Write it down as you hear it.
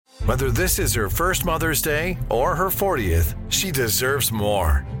Whether this is her first Mother's Day or her 40th, she deserves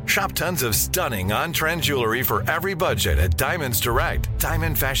more. Shop tons of stunning on-trend jewelry for every budget at Diamonds Direct.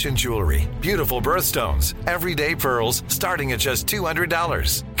 Diamond fashion jewelry, beautiful birthstones, everyday pearls starting at just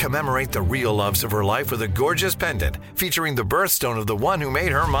 $200. Commemorate the real loves of her life with a gorgeous pendant featuring the birthstone of the one who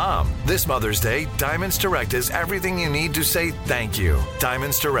made her mom. This Mother's Day, Diamonds Direct is everything you need to say thank you.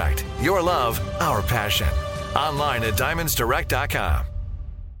 Diamonds Direct. Your love, our passion. Online at diamondsdirect.com.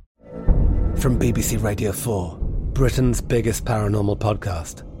 From BBC Radio 4, Britain's biggest paranormal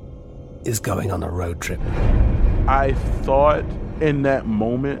podcast is going on a road trip. I thought in that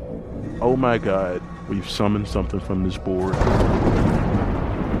moment, oh my God, we've summoned something from this board.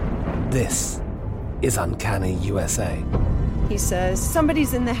 This is Uncanny USA. He says,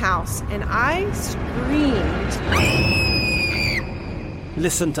 somebody's in the house, and I screamed.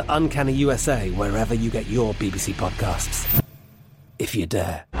 Listen to Uncanny USA wherever you get your BBC podcasts, if you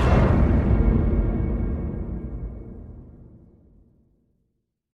dare.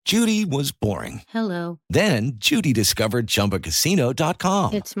 Judy was boring. Hello. Then Judy discovered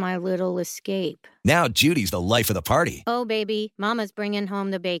ChumbaCasino.com. It's my little escape. Now Judy's the life of the party. Oh, baby, mama's bringing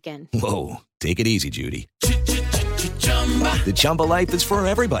home the bacon. Whoa, take it easy, Judy. The Chumba life is for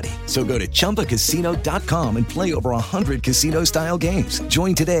everybody. So go to ChumbaCasino.com and play over 100 casino-style games.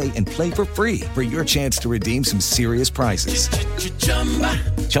 Join today and play for free for your chance to redeem some serious prizes.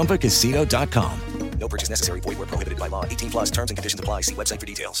 ChumbaCasino.com. No purchase necessary. Void where prohibited by law. 18 plus terms and conditions apply. See website for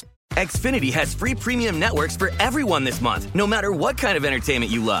details. Xfinity has free premium networks for everyone this month, no matter what kind of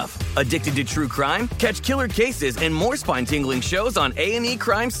entertainment you love. Addicted to true crime? Catch killer cases and more spine-tingling shows on A&E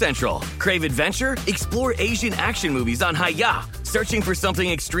Crime Central. Crave adventure? Explore Asian action movies on Hi-YAH. Searching for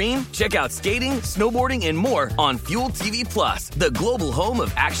something extreme? Check out skating, snowboarding, and more on Fuel TV Plus, the global home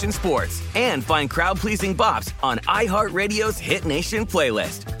of action sports. And find crowd-pleasing bops on iHeartRadio's Hit Nation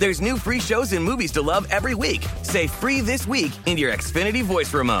playlist. There's new free shows and movies to love every week. Say free this week in your Xfinity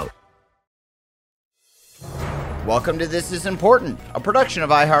voice remote. Welcome to This Is Important, a production of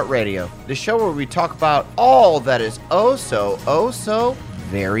iHeartRadio, the show where we talk about all that is oh so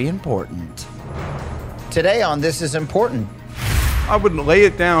very important. Today on This Is Important, I would lay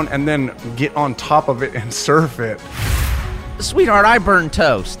it down and then get on top of it and surf it. Sweetheart, I burned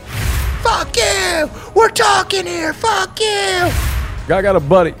toast. Fuck you! We're talking here, fuck you! Guy got a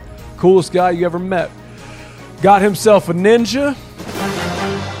buddy, coolest guy you ever met. Got himself a ninja.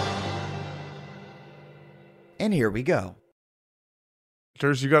 And here we go.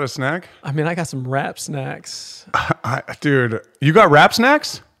 Turs, you got a snack? I mean, I got some wrap snacks. Dude, you got wrap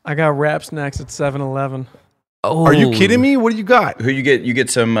snacks? I got wrap snacks at 7-Eleven. Oh, are you kidding me? What do you got? Who you get? You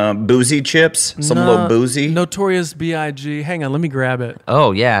get some boozy chips? Some little boozy? Notorious B.I.G. Hang on, let me grab it.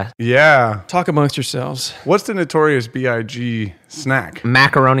 Oh, yeah. Yeah. Talk amongst yourselves. What's the Notorious B.I.G. snack?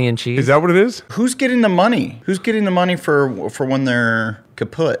 Macaroni and cheese. Is that what it is? Who's getting the money? Who's getting the money for when they're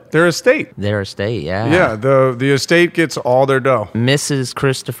kaput? Their estate. Their estate, yeah. Yeah, the estate gets all their dough. Mrs.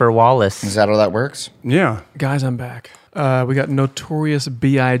 Christopher Wallace. Is that how that works? Yeah. Guys, I'm back. We got Notorious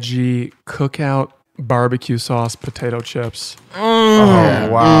B.I.G. Cookout barbecue sauce potato chips. Oh,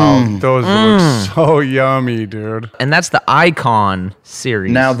 wow. Those look so yummy, dude. And that's the Icon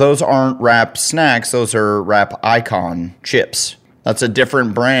series. Now, those aren't Wrap snacks. Those are Wrap Icon chips. That's a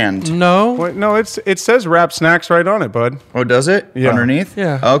different brand. No. Wait, no, it says Wrap snacks right on it, bud. Oh, does it? Yeah. Underneath?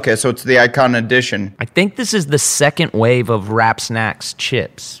 Yeah. Okay, so it's the Icon edition. I think this is the second wave of Wrap Snacks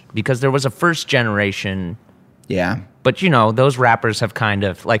chips because there was a first generation. Yeah. But, you know, those rappers have kind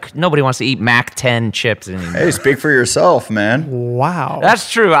of, like, nobody wants to eat Mac 10 chips anymore. Hey, speak for yourself, man. Wow.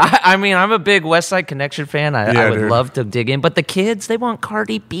 That's true. I mean, I'm a big West Side Connection fan. I would love to dig in. But the kids, they want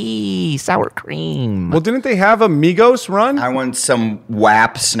Cardi B, sour cream. Well, didn't they have a Migos run? I want some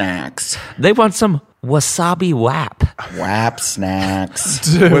WAP snacks. They want some wasabi wap. WAP snacks.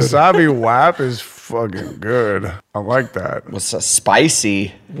 Dude. Wasabi WAP is fucking good. I like that. What's a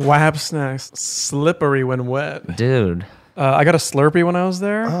spicy? Wap snacks. Slippery when wet. Dude. I got a Slurpee when I was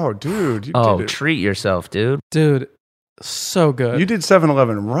there. Oh, dude. You Oh, did it. treat yourself, dude. Dude, so good. You did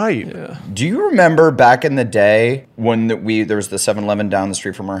 7-Eleven right. Yeah. Do you remember back in the day when there was the 7-Eleven down the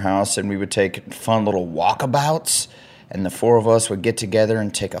street from our house and we would take fun little walkabouts? And the four of us would get together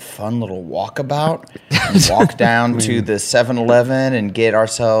and take a fun little walkabout and walk down to the 7-Eleven and get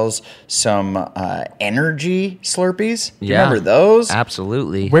ourselves some energy Slurpees. Do you remember those?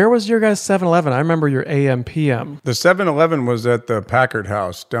 Absolutely. Where was your guys' 7-Eleven? I remember your AM PM. The 7-Eleven was at the Packard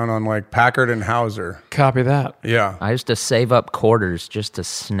house down on like Packard and Hauser. Copy that. Yeah. I used to save up quarters just to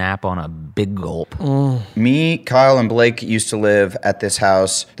snap on a big gulp. Me, Kyle, and Blake used to live at this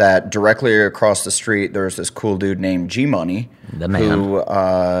house that directly across the street, there was this cool dude named G-Money, the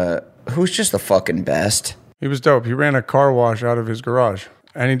man, who's just the fucking best. He was dope. He ran a car wash out of his garage,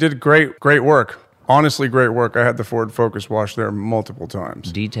 and he did great work. Honestly, great work. I had the Ford Focus wash there multiple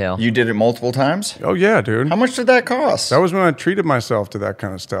times. Detail. You did it multiple times? Oh, yeah, dude. How much did that cost? That was when I treated myself to that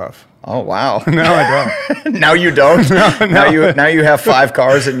kind of stuff. Oh, wow. Now I don't. Now you don't? Now you have 5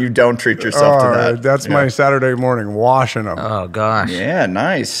 cars and you don't treat yourself to that. That's my Saturday morning, washing them. Oh, gosh. Yeah,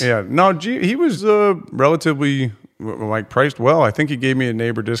 nice. Yeah. No, he was relatively, priced well. I think he gave me a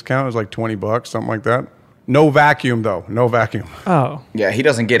neighbor discount. It was like $20, something like that. No vacuum, though. No vacuum. Oh. Yeah, he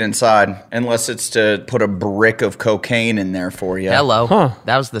doesn't get inside unless it's to put a brick of cocaine in there for you. Hello. Huh.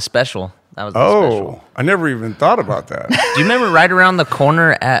 That was the special. Special. I never even thought about that. Do you remember right around the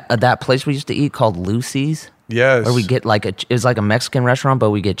corner at that place we used to eat called Lucy's? Yes. Where we get it was like a Mexican restaurant, but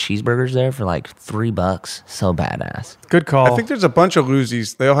we get cheeseburgers there for like $3. So badass. Good call. I think there's a bunch of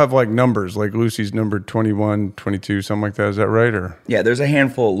Lucy's. They all have like numbers, like Lucy's number 21, 22, something like that. Is that right? Or yeah, there's a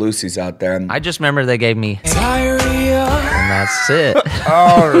handful of Lucy's out there. I just remember they gave me diarrhea, and that's it.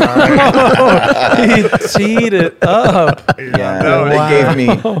 All right. He teed it up. Yeah, no, they gave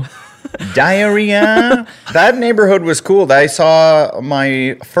me diarrhea. That neighborhood was cool. I saw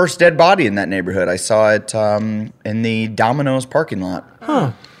my first dead body in that neighborhood. I saw it in the Domino's parking lot.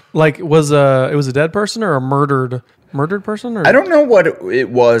 Huh. Like it was a dead person or a murdered person? Or? I don't know what it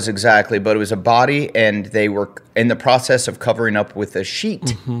was exactly, but it was a body, and they were in the process of covering up with a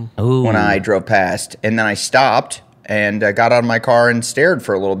sheet when I drove past. And then I stopped and got out of my car and stared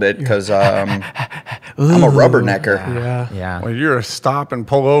for a little bit because I'm a rubbernecker. Yeah. Well, you're a stop and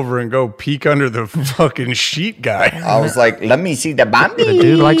pull over and go peek under the fucking sheet guy. I was like, let me see the body. The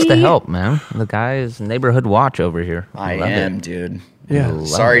dude likes to help, man. The guy is neighborhood watch over here. I love am, it. dude. Yeah.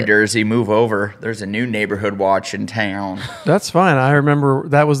 Sorry, Dersey, move over. There's a new neighborhood watch in town. That's fine. I remember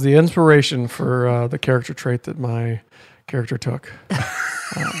that was the inspiration for the character trait that my character took.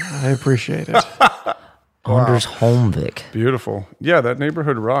 I appreciate it. Anders Holmvik. Beautiful. Yeah, that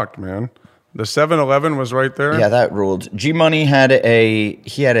neighborhood rocked, man. The 7-Eleven was right there. Yeah, that ruled. G-Money had a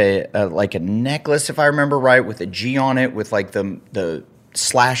like a necklace, if I remember right, with a G on it, with like the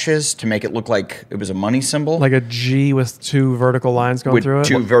slashes to make it look like it was a money symbol. Like a G with 2 vertical lines going through it?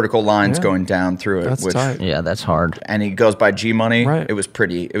 2 vertical lines going down through it. That's tight. Yeah, that's hard. And he goes by G-Money. Right. It was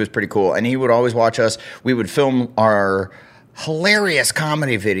pretty cool. And he would always watch us. We would film our hilarious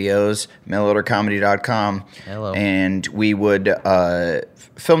comedy videos, mailordercomedy.com. Hello. And we would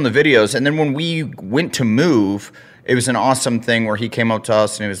film the videos. And then when we went to move, it was an awesome thing where he came up to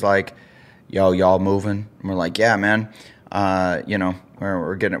us and he was like, yo, y'all moving? And we're like, yeah, man.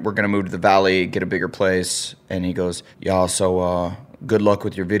 We're gonna move to the valley, get a bigger place. And he goes, y'all, so good luck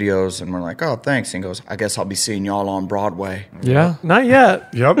with your videos. And we're like, oh, thanks. And he goes, I guess I'll be seeing y'all on Broadway. Yeah, not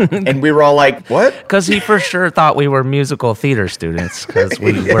yet. Yep. And we were all like, what? Because he for sure thought we were musical theater students because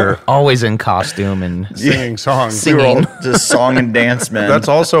we were always in costume and singing songs. We were all just song and dance men. That's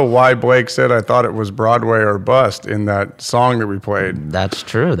also why Blake said I thought it was Broadway or bust in that song that we played. That's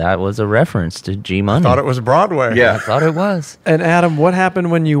true. That was a reference to G-Money. I thought it was Broadway. Yeah. I thought it was. And Adam, what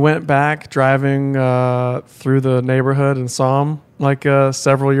happened when you went back driving through the neighborhood and saw him? Like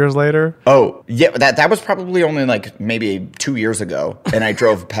several years later? Oh, yeah, that was probably only like maybe 2 years ago. And I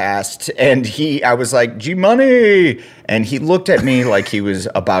drove past and I was like, G-Money. And he looked at me like he was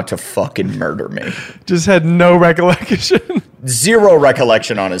about to fucking murder me. Just had no recollection. Zero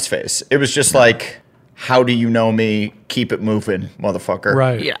recollection on his face. It was just like, how do you know me? Keep it moving, motherfucker.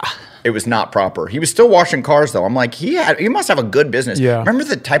 Right. Yeah. It was not proper. He was still washing cars, though. I'm like, he must have a good business. Yeah. Remember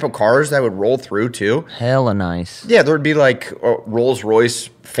the type of cars that would roll through, too? Hella nice. Yeah, there would be like Rolls-Royce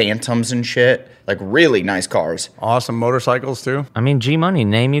Phantoms and shit. Like really nice cars. Awesome motorcycles, too. I mean, G-Money,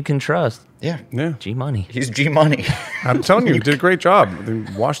 name you can trust. Yeah. G-Money. He's G-Money. I'm telling you, you did a great job.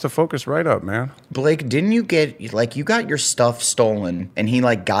 Washed the Focus right up, man. Blake, didn't you you got your stuff stolen and he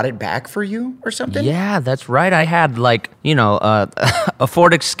got it back for you or something? Yeah, that's right. I had a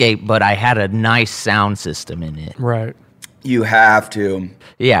Ford Escape, but I had a nice sound system in it. Right. You have to.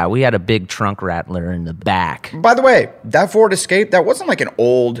 Yeah, we had a big trunk rattler in the back. By the way, that Ford Escape, that wasn't like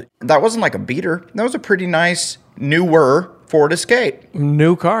that wasn't like a beater. That was a pretty nice, newer Ford Escape.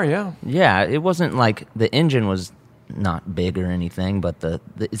 New car, yeah. Yeah, it wasn't like the engine was not big or anything, but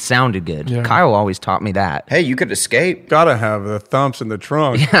it sounded good. Yeah. Kyle always taught me that. Hey, you could escape. Gotta have the thumps in the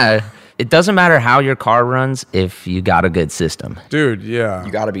trunk. Yeah, it doesn't matter how your car runs if you got a good system. Dude, yeah.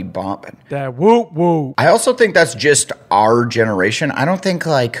 You got to be bumping. That whoop whoop. I also think that's just our generation. I don't think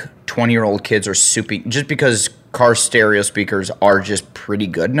 20-year-old kids are just because car stereo speakers are just pretty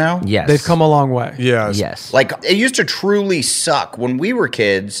good now. Yes. They've come a long way. Yes. Yes. Like, it used to truly suck when we were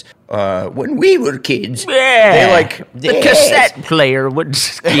kids. when we were kids, the cassette player would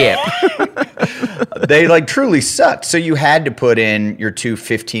skip. They like truly sucked. So you had to put in your two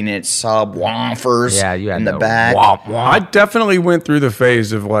 15-inch subwoofers in the back. I definitely went through the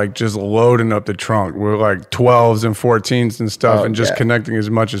phase of like just loading up the trunk with like 12s and 14s and stuff and just connecting as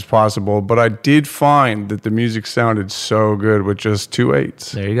much as possible. But I did find that the music sounded so good with just 2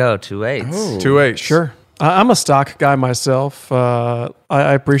 8s. There you go, 2 8s. 2 8s. Sure. I'm a stock guy myself. I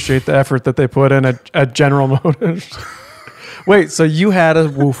appreciate the effort that they put in at General Motors. Wait, so you had a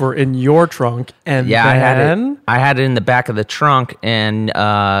woofer in your trunk, and then I had it in the back of the trunk, and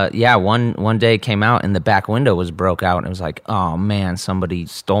one day it came out, and the back window was broke out, and it was like, oh man, somebody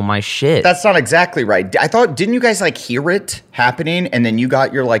stole my shit. That's not exactly right. I thought, didn't you guys like hear it happening, and then you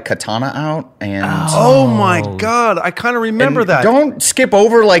got your like katana out and? Oh my god, I kind of remember that. Don't skip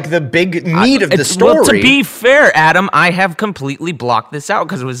over like the big meat of the story. Well, to be fair, Adam, I have completely blocked this out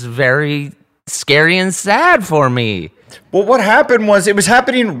because it was very scary and sad for me. Well, what happened was it was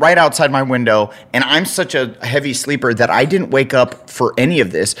happening right outside my window, and I'm such a heavy sleeper that I didn't wake up for any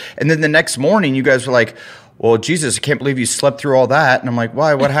of this. And then the next morning, you guys were like, well, Jesus, I can't believe you slept through all that. And I'm like,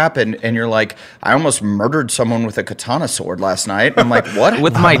 why? What happened? And you're like, I almost murdered someone with a katana sword last night. And I'm like, what?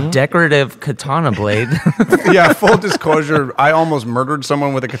 With my decorative katana blade. Yeah, full disclosure, I almost murdered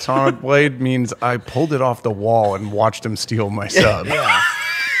someone with a katana blade means I pulled it off the wall and watched him steal my sub. Yeah.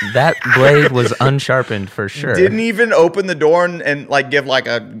 That blade was unsharpened for sure. Didn't even open the door and like give like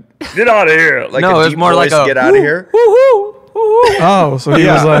a get out of here. Like no, a it was deep more voice, like a get out of here. Woo-hoo. Oh, so he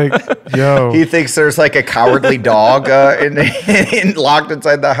was like, yo. He thinks there's like a cowardly dog locked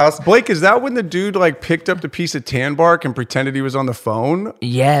inside the house. Blake, is that when the dude like picked up the piece of tan bark and pretended he was on the phone?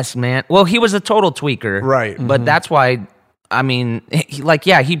 Yes, man. Well, he was a total tweaker. Right. But that's why, I mean, he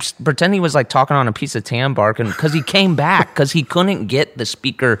pretended he was like talking on a piece of tan bark, and because he came back because he couldn't get the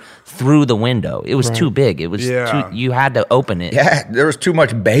speaker through the window. It was too big. It was you had to open it. Yeah, there was too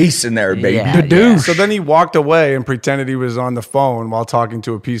much bass in there, baby. Yeah. So then he walked away and pretended he was on the phone while talking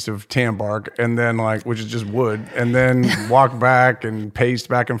to a piece of tan bark, and then which is just wood, and then walked back and paced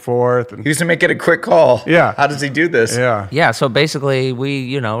back and forth. And he used to make it a quick call. Yeah. How does he do this? Yeah. Yeah. So basically,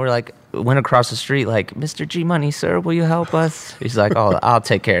 we're like. Went across the street like, Mr. G Money, sir, will you help us? He's like, oh, I'll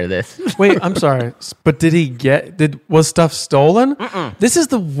take care of this. Wait, I'm sorry, but was stuff stolen? This is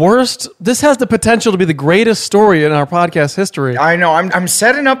the worst. This has the potential to be the greatest story in our podcast history. I know. I'm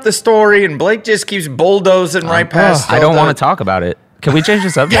setting up the story, and Blake just keeps bulldozing right past. I don't want to talk about it. Can we change the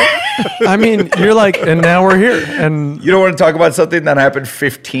subject? I mean, you're like, and now we're here. And you don't want to talk about something that happened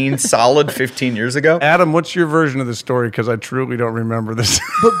 15 years ago? Adam, what's your version of the story? Because I truly don't remember this.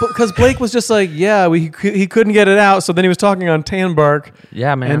 But because Blake was just like, he couldn't get it out. So then he was talking on tan bark.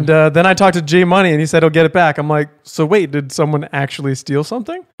 Yeah, man. And then I talked to G Money, and he said he'll get it back. I'm like, so wait, did someone actually steal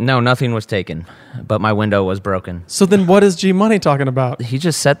something? No, nothing was taken, but my window was broken. So then what is G Money talking about? He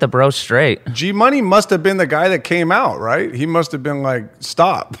just set the bro straight. G Money must have been the guy that came out, right? He must have been like,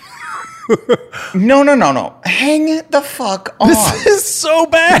 stop. No. Hang the fuck on. This is so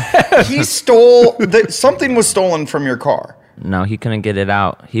bad. He stole something was stolen from your car. No, he couldn't get it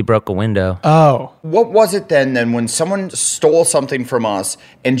out. He broke a window. Oh. What was it then when someone stole something from us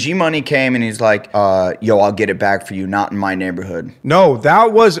and G Money came and he's like, yo, I'll get it back for you, not in my neighborhood? No,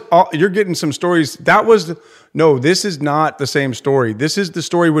 that was, you're getting some stories. No, this is not the same story. This is the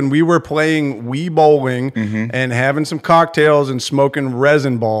story when we were playing Wii bowling and having some cocktails and smoking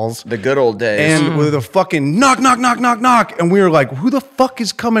resin balls. The good old days. And with a fucking knock. And we were like, who the fuck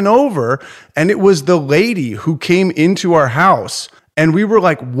is coming over? And it was the lady who came into our house. And we were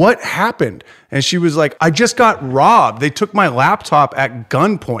like, what happened? And she was like, I just got robbed. They took my laptop at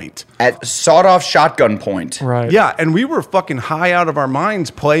gunpoint. At sawed-off shotgun point. Right. Yeah, and we were fucking high out of our minds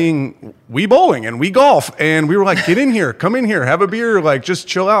playing Wii bowling and Wii golf. And we were like, get in here, come in here, have a beer, like just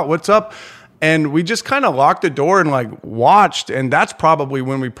chill out. What's up? And we just kind of locked the door and like watched. And that's probably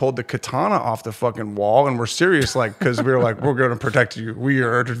when we pulled the katana off the fucking wall. And we're serious, like, because we were like, we're going to protect you.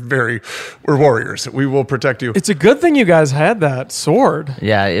 We're warriors. We will protect you. It's a good thing you guys had that sword.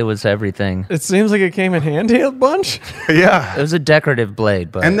 Yeah, it was everything. It seems like it came in handy a bunch. Yeah. It was a decorative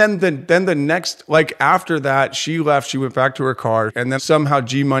blade. But And then the next, like after that, she left. She went back to her car. And then somehow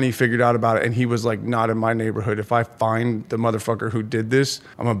G Money figured out about it. And he was like, not in my neighborhood. If I find the motherfucker who did this,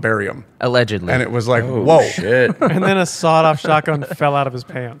 I'm going to bury him. Allegedly. And it was like, whoa. Shit. And then a sawed-off shotgun fell out of his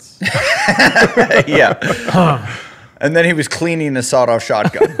pants. Yeah. And then he was cleaning a sawed-off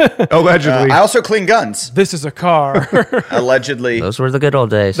shotgun. Allegedly. I also clean guns. This is a car. Allegedly. Those were the good old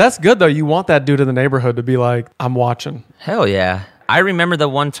days. That's good, though. You want that dude in the neighborhood to be like, I'm watching. Hell yeah. I remember the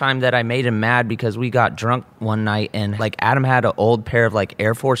one time that I made him mad because we got drunk one night and like Adam had an old pair of like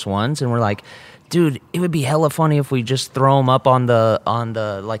Air Force Ones and we're like, dude, it would be hella funny if we just throw them up on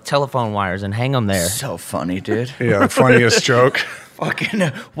the like telephone wires and hang them there. So funny, dude. Yeah, funniest joke. Fucking,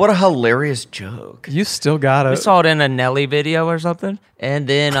 what a hilarious joke. You still got it. We saw it in a Nelly video or something. And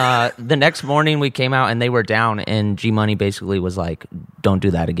then the next morning we came out and they were down and G Money basically was like, don't do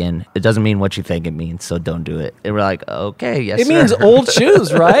that again. It doesn't mean what you think it means, so don't do it. And we're like, okay, yes, It sir. means old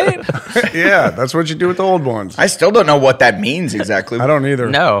shoes, right? Yeah, that's what you do with the old ones. I still don't know what that means exactly. I don't either.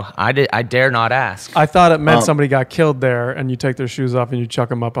 No, I dare not ask. I thought it meant somebody got killed there and you take their shoes off and you chuck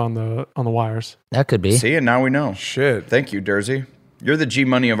them up on the wires. That could be. See, and now we know. Shit. Thank you, Dersey. You're the G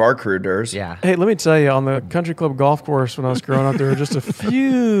Money of our crew, Durs. Yeah. Hey, let me tell you, on the country club golf course when I was growing up, there were just a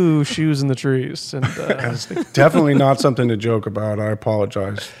few shoes in the trees. And Definitely not something to joke about. I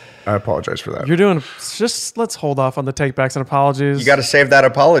apologize. I apologize for that. You're doing, just let's hold off on the takebacks and apologies. You got to save that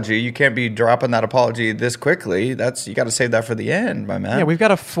apology. You can't be dropping that apology this quickly. You got to save that for the end, my man. Yeah, we've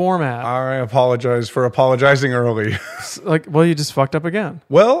got a format. I apologize for apologizing early. Well, you just fucked up again.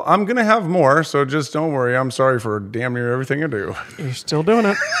 Well, I'm going to have more, so just don't worry. I'm sorry for damn near everything I do. You're still doing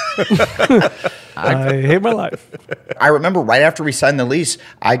it. I hate my life. I remember right after we signed the lease,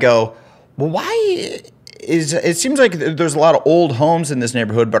 I go, well, why it seems like there's a lot of old homes in this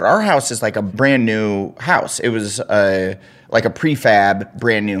neighborhood, but our house is like a brand new house. It was like a prefab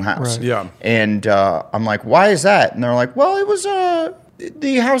brand new house. Right. Yeah. And I'm like, why is that? And they're like, well, it was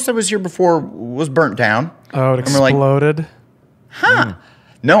the house that was here before was burnt down. Oh, it And we're like, exploded.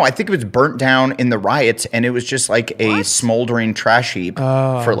 No, I think it was burnt down in the riots, and it was just like a smoldering trash heap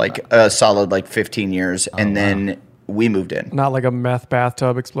for like a solid like 15 years, and then we moved in. Not like a meth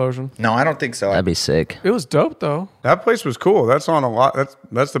bathtub explosion. No, I don't think so. That'd be sick. It was dope though. That place was cool. That's on a lot.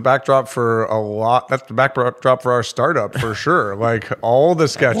 That's the backdrop for a lot. That's the backdrop for our startup for sure. Like all the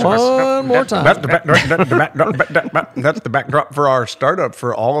sketches. One more time. That's the backdrop for our startup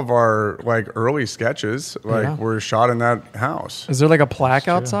for all of our like early sketches. Like were shot in that house. Is there like a plaque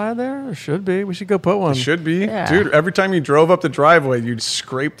outside there? There should be. We should go put one. It should be. Yeah. Dude, every time you drove up the driveway, you'd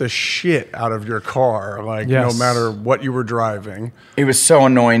scrape the shit out of your car. Like Yes. no matter what you were driving. It was so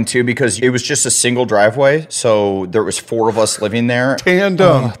annoying too because it was just a single driveway, so there was 4 of us living there.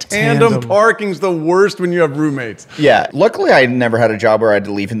 Tandem tandem. parking's the worst when you have roommates. Yeah, luckily I never had a job where I had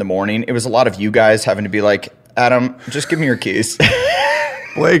to leave in the morning. It was a lot of you guys having to be like, Adam, just give me your keys.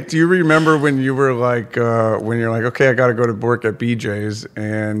 Blake, do you remember when you were like, when you're like, okay, I got to go to work at BJ's,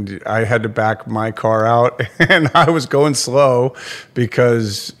 and I had to back my car out, and I was going slow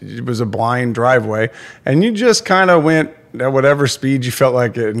because it was a blind driveway, and you just kind of went at whatever speed you felt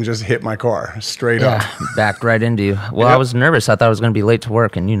like it and just hit my car straight up. Backed right into you. Well, I was nervous. I thought I was going to be late to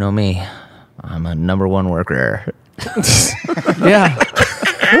work, and you know me. I'm a number one worker. Yeah.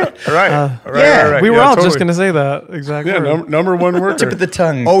 Right. We were all just going to say that. Exactly. Yeah, number one worker. Tip of the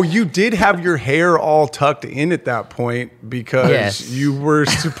tongue. Oh, you did have your hair all tucked in at that point because you were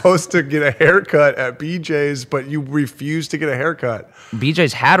supposed to get a haircut at BJ's, but you refused to get a haircut.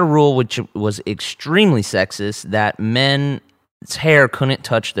 BJ's had a rule which was extremely sexist that men's hair couldn't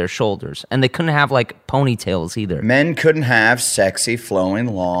touch their shoulders, and they couldn't have like ponytails either. Men couldn't have sexy, flowing,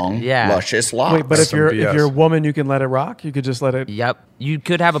 long, luscious locks. Wait, but if you're a woman, you can let it rock? You could just let it... Yep. You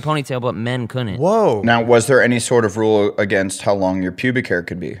could have a ponytail, but men couldn't. Whoa. Now, was there any sort of rule against how long your pubic hair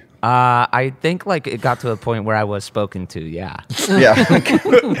could be? I think like it got to a point where I was spoken to, yeah. Yeah.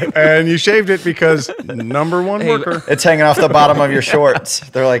 And you shaved it because number one worker. It's hanging off the bottom of your shorts.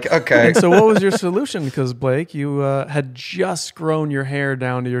 They're like, okay. And so what was your solution? Because, Blake, you had just grown your hair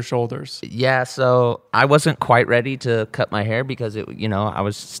down to your shoulders. Yeah, so I wasn't quite ready to cut my hair because I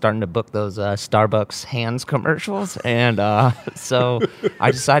was starting to book those Starbucks hands commercials, and so I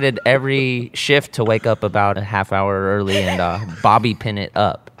decided every shift to wake up about a half hour early and bobby pin it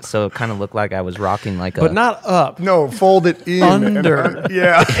up, so it kind of looked like I was rocking like But not up. No, fold it in. Under.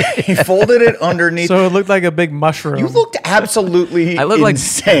 Yeah. He folded it underneath. So it looked like a big mushroom. You looked absolutely I looked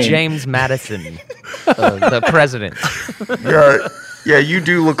insane. like James Madison, the president. Yeah, you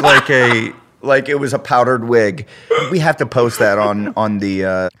do look like it was a powdered wig. We have to post that on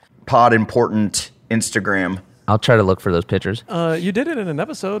the Pod Important Instagram. I'll try to look for those pictures. You did it in an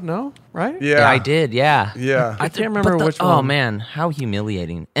episode, no? Right? Yeah. I did, yeah. Yeah. I can't remember which one. Oh, man, how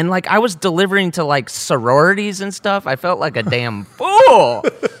humiliating. And, like, I was delivering to, like, sororities and stuff. I felt like a damn fool.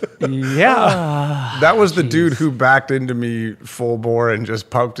 Yeah. That was the dude who backed into me full bore and just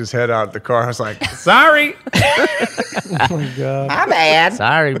poked his head out of the car. I was like, sorry. Oh, my God. My bad.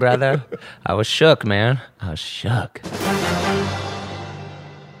 Sorry, brother. I was shook, man. I was shook.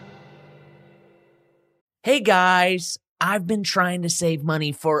 Hey, guys. I've been trying to save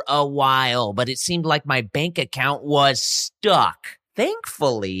money for a while, but it seemed like my bank account was stuck.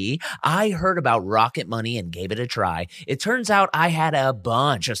 Thankfully, I heard about Rocket Money and gave it a try. It turns out I had a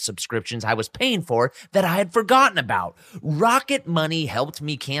bunch of subscriptions I was paying for that I had forgotten about. Rocket Money helped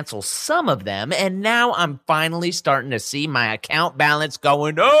me cancel some of them, and now I'm finally starting to see my account balance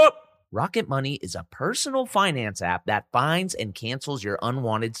going up. Rocket Money is a personal finance app that finds and cancels your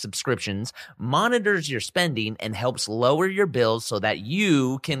unwanted subscriptions, monitors your spending, and helps lower your bills so that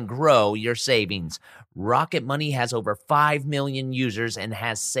you can grow your savings. Rocket Money has over 5 million users and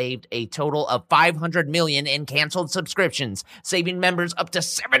has saved a total of $500 million in canceled subscriptions, saving members up to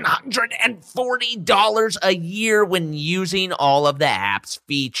 $740 a year when using all of the app's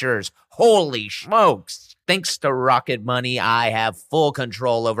features. Holy smokes! Thanks to Rocket Money, I have full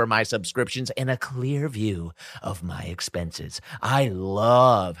control over my subscriptions and a clear view of my expenses. I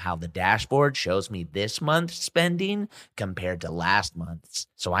love how the dashboard shows me this month's spending compared to last month's,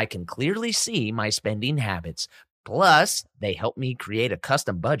 so I can clearly see my spending habits. Plus, they help me create a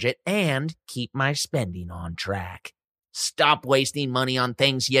custom budget and keep my spending on track. Stop wasting money on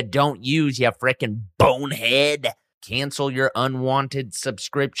things you don't use, you frickin' bonehead. Cancel your unwanted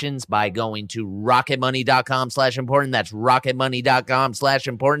subscriptions by going to rocketmoney.com/important. That's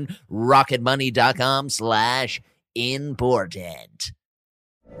rocketmoney.com/important. rocketmoney.com/important.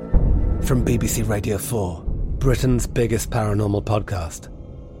 From BBC Radio 4, Britain's biggest paranormal podcast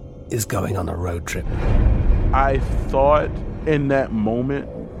is going on a road trip. I thought in that moment,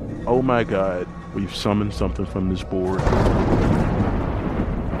 oh my God, we've summoned something from this board.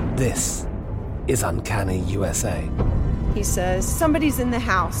 This is Uncanny USA. He says, somebody's in the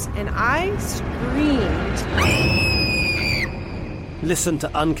house, and I screamed. Listen to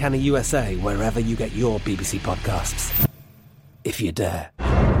Uncanny USA wherever you get your BBC podcasts, if you dare.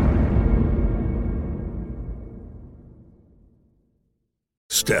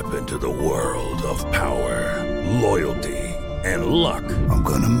 Step into the world of power, loyalty, and luck. I'm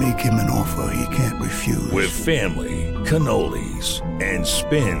gonna make him an offer he can't refuse. With family, cannolis, and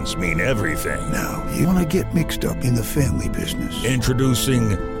spins mean everything. Now, you wanna get mixed up in the family business. Introducing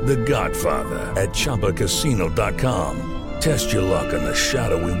The Godfather at ChumbaCasino.com. Test your luck in the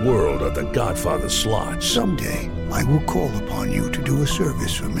shadowy world of The Godfather slot. Someday, I will call upon you to do a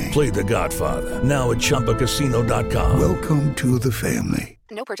service for me. Play The Godfather, now at ChumbaCasino.com. Welcome to the family.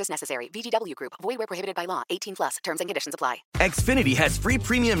 No purchase necessary. VGW Group. Void where prohibited by law. 18+. Terms and conditions apply. Xfinity has free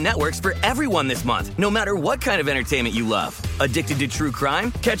premium networks for everyone this month, no matter what kind of entertainment you love. Addicted to true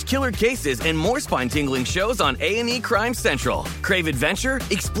crime? Catch killer cases and more spine-tingling shows on A&E Crime Central. Crave adventure?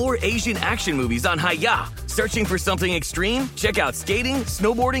 Explore Asian action movies on Hi-YAH. Searching for something extreme? Check out skating,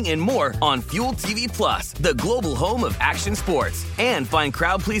 snowboarding, and more on Fuel TV Plus, the global home of action sports. And find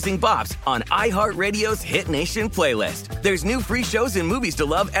crowd-pleasing bops on iHeartRadio's Hit Nation playlist. There's new free shows and movies to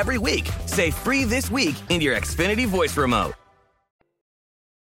love every week. Say free this week in your Xfinity voice remote.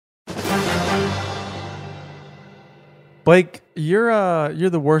 Blake, you're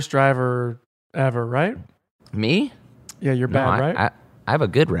the worst driver ever, right? Me? Yeah, you're bad, right? I have a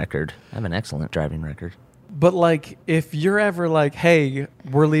good record. I have an excellent driving record. But like, if you're ever like, hey,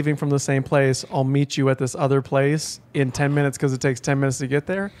 we're leaving from the same place, I'll meet you at this other place in 10 minutes because it takes 10 minutes to get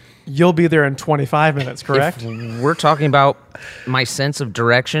there, you'll be there in 25 minutes, correct? If we're talking about my sense of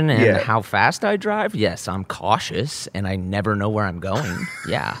direction and how fast I drive, yes, I'm cautious and I never know where I'm going.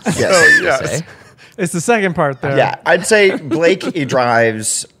 Yeah. Yes. It's the second part there. Yeah, I'd say Blake, he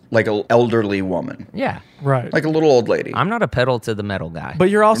drives like an elderly woman. Yeah. Right. Like a little old lady. I'm not a pedal to the metal guy. But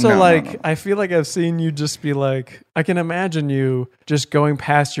you're also no. I feel like I've seen you just be like, I can imagine you just going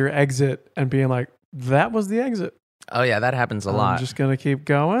past your exit and being like, that was the exit. Oh, yeah, that happens a lot. I'm just going to keep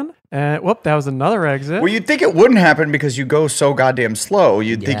going. And whoop, that was another exit. Well, you'd think it wouldn't happen because you go so goddamn slow.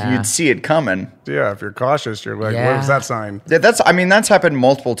 You'd think you'd see it coming. Yeah, if you're cautious, you're like, what is that sign? Yeah, that's happened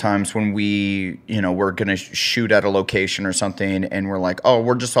multiple times when we're going to shoot at a location or something and we're like, oh,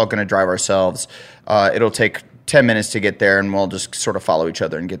 we're just all going to drive ourselves. It'll take 10 minutes to get there and we'll just sort of follow each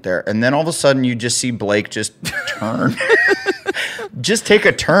other and get there. And then all of a sudden you just see Blake just turn. Just take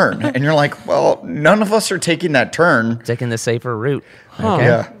a turn. And you're like, well, none of us are taking that turn. Taking the safer route. Huh.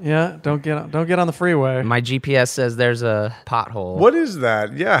 Okay. Yeah. Don't get on the freeway. My GPS says there's a pothole. What is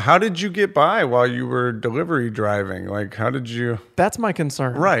that? Yeah. How did you get by while you were delivery driving? Like, how did you? That's my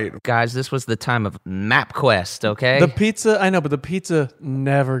concern. Right. Guys, this was the time of MapQuest, okay? The pizza, I know, but the pizza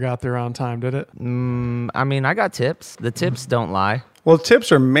never got there on time, did it? I mean, I got tips. The tips don't lie. Well,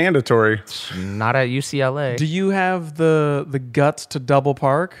 tips are mandatory. Not at UCLA. Do you have the guts to double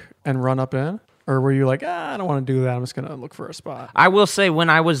park and run up in? Or were you like, I don't want to do that. I'm just going to look for a spot. I will say when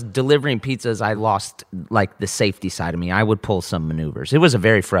I was delivering pizzas, I lost like the safety side of me. I would pull some maneuvers. It was a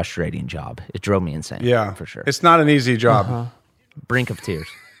very frustrating job. It drove me insane. Yeah, for sure. It's not an easy job. Brink of tears.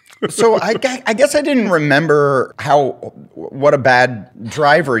 So I guess I didn't remember what a bad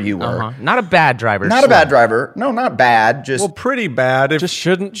driver you were. Not a bad driver. Not a bad driver. No, not bad. Just pretty bad. Just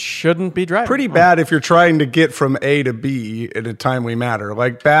shouldn't be driving. Pretty bad if you're trying to get from A to B in a timely manner.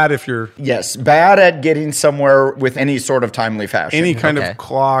 Like bad if you're bad at getting somewhere with any sort of timely fashion. Any kind of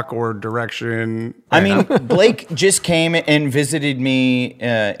clock or direction. I mean, Blake just came and visited me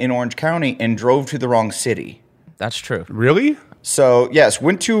in Orange County and drove to the wrong city. That's true. Really? So, yes,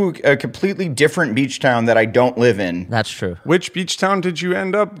 went to a completely different beach town that I don't live in. That's true. Which beach town did you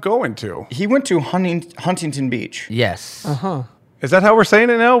end up going to? He went to Huntington Beach. Yes. Is that how we're saying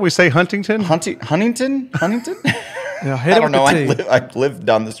it now? We say Huntington? Huntington? Yeah, I don't know. I live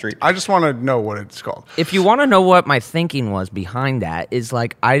down the street. I just want to know what it's called. If you want to know what my thinking was behind that, is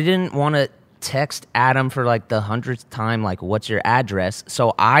like I didn't want to text Adam for like the 100th time, like, what's your address?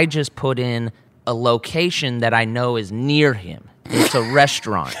 So I just put in a location that I know is near him. It's a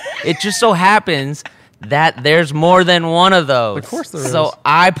restaurant. It just so happens that there's more than one of those. Of course there is. So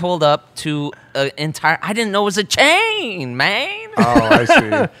I pulled up to an entire... I didn't know it was a chain, man. Oh, I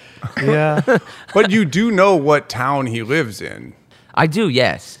see. Yeah. But you do know what town he lives in. I do,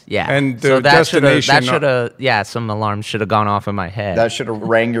 yes. Yeah. And the so destination... some alarms should have gone off in my head. That should have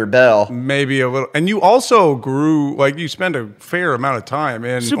rang your bell. Maybe a little. And you also grew, like you spend a fair amount of time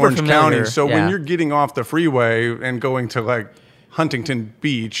in Orange County. So when you're getting off the freeway and going to like Huntington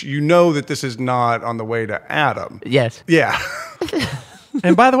Beach, you know that this is not on the way to Adam. Yes. Yeah.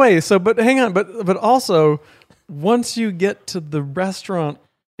 And by the way, but hang on, but also, once you get to the restaurant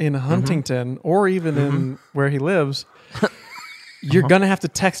in Huntington or even in where he lives, you're going to have to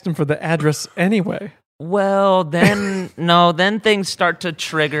text him for the address anyway. Well, then, then things start to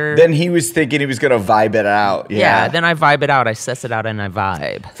trigger. Then he was thinking he was going to vibe it out. Yeah, then I vibe it out. I suss it out and I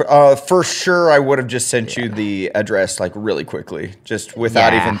vibe. For sure, I would have just sent you the address like really quickly. Just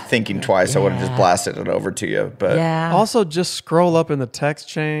without even thinking twice, I would have just blasted it over to you. But also, just scroll up in the text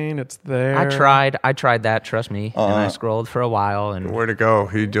chain. It's there. I tried that, trust me. And I scrolled for a while. And where'd it go?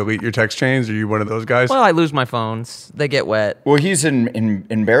 You delete your text chains? Are you one of those guys? Well, I lose my phones. They get wet. Well, he's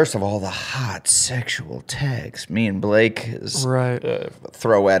embarrassed of all the hot sexual tags me and Blake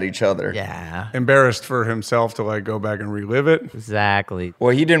throw at each other. Yeah. Embarrassed for himself to like go back and relive it. Exactly.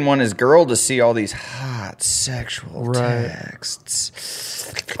 Well, he didn't want his girl to see all these hot sexual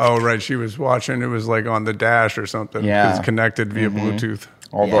texts. Oh, right. She was watching. It was like on the dash or something. Yeah. It's connected via Bluetooth.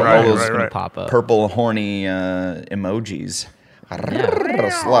 All those pop up. Purple horny emojis.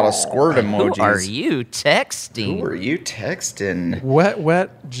 A lot of squirt emojis. Who are you texting? Who are you texting?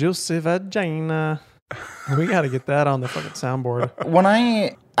 Wet, juicy vagina. We got to get that on the fucking soundboard. When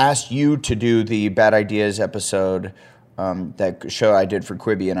I asked you to do the Bad Ideas episode, that show I did for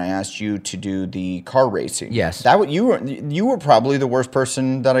Quibi, and I asked you to do the car racing. Yes. You were probably the worst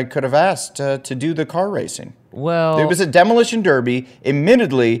person that I could have asked to do the car racing. Well, it was a demolition derby.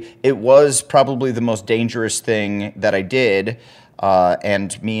 Admittedly, it was probably the most dangerous thing that I did.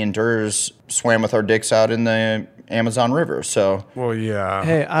 And me and Durs swam with our dicks out in the Amazon River. So, well, yeah.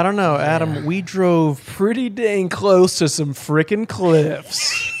 Hey, I don't know, Adam. We drove pretty dang close to some freaking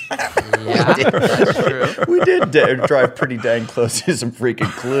cliffs. Yeah, that's true. We did drive pretty dang close to some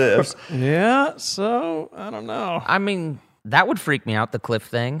freaking cliffs. Yeah, so I don't know. I mean, that would freak me out, the cliff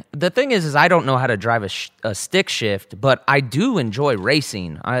thing. The thing is I don't know how to drive a stick shift, but I do enjoy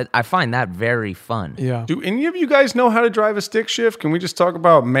racing. I find that very fun. Yeah. Do any of you guys know how to drive a stick shift? Can we just talk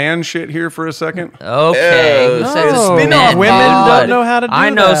about man shit here for a second? Okay. Who said women don't know how to do that.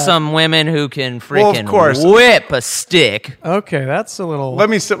 I know some women who can freaking whip a stick. Okay, that's a little... Let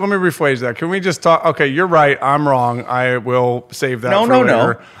me rephrase that. Can we just talk... Okay, you're right. I'm wrong. I will save that for later.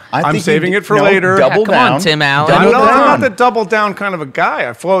 No. I'm saving it for later. Double Come down. on, Tim Allen. I'm not the double down kind of a guy.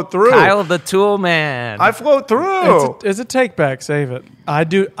 I float through. Kyle the Tool Man. I float through. It's a take back. Save it. I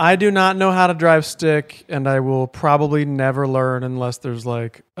do not know how to drive stick, and I will probably never learn unless there's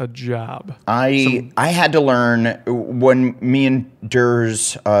like a job. I had to learn when me and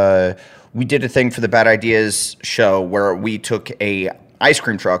Durs we did a thing for the Bad Ideas show where we took a ice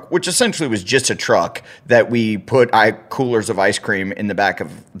cream truck, which essentially was just a truck that we put coolers of ice cream in the back of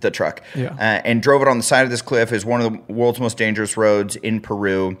the truck, and drove it on the side of this cliff. Is one of the world's most dangerous roads in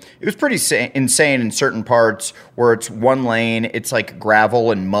Peru. It was pretty insane in certain parts where it's one lane, it's like gravel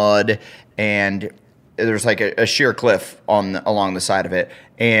and mud, and there's like a sheer cliff along the side of it.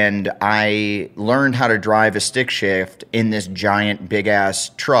 And I learned how to drive a stick shift in this giant big ass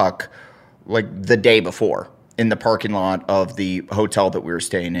truck like the day before in the parking lot of the hotel that we were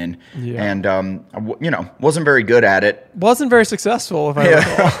staying in. Yeah. And, wasn't very good at it. Wasn't very successful, if I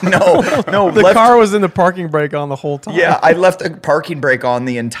recall. No. The car was in the parking brake on the whole time. Yeah, I left the parking brake on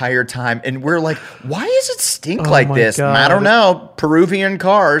the entire time. And we're like, why does it stink like this? God. I don't know. Peruvian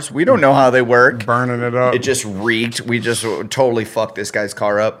cars. We don't know how they work. Burning it up. It just reeked. We just totally fucked this guy's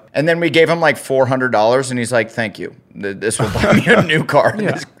car up. And then we gave him like $400 and he's like, thank you. This will buy me a new car.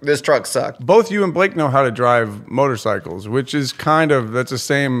 Yeah. This truck sucked. Both you and Blake know how to drive motorcycles, which is that's the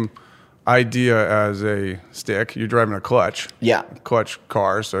same idea as a stick. You're driving a clutch. Yeah. Clutch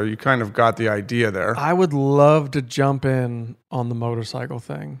car. So you kind of got the idea there. I would love to jump in on the motorcycle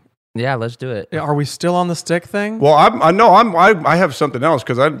thing. Yeah, let's do it. Are we still on the stick thing? Well, I have something else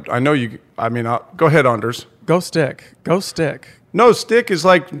because I know you. I mean, go ahead, Anders. Go stick. No, stick is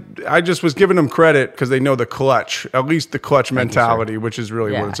like, I just was giving them credit because they know the clutch, at least the clutch mentality, which is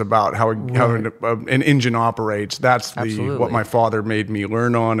really what it's about, how an engine operates. That's what my father made me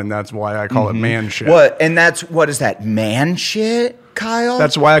learn on, and that's why I call it man shit. What is that, man shit, Kyle?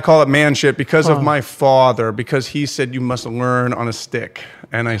 That's why I call it man shit, because of my father, because he said you must learn on a stick.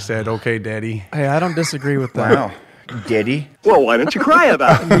 And I said, okay, Daddy. Hey, I don't disagree with that. Wow. Diddy? Well, why don't you cry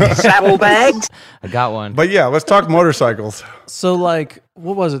about it? Saddlebags? I got one. But yeah, let's talk motorcycles. So, like,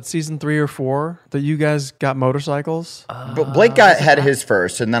 what was it, season 3 or 4 that you guys got motorcycles? But Blake had his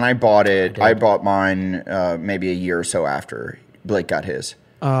first, and then I bought it. I bought mine maybe a year or so after Blake got his.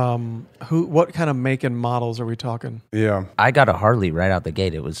 What kind of make and models are we talking? Yeah, I got a Harley right out the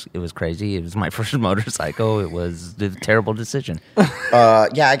gate. It was crazy. It was my first motorcycle. It was a terrible decision. I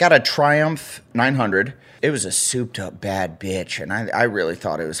got a Triumph 900. It was a souped up bad bitch, and I really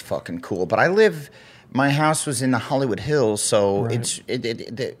thought it was fucking cool. But my house was in the Hollywood Hills, so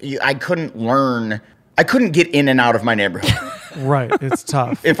I couldn't learn. I couldn't get in and out of my neighborhood. Right, it's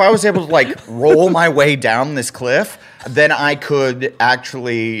tough. If I was able to like roll my way down this cliff, then I could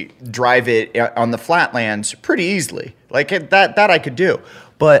actually drive it on the flatlands pretty easily. Like that I could do.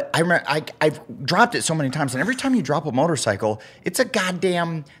 But I've dropped it so many times, and every time you drop a motorcycle, it's a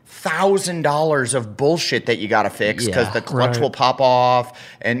goddamn $1,000 of bullshit that you got to fix because the clutch will pop off,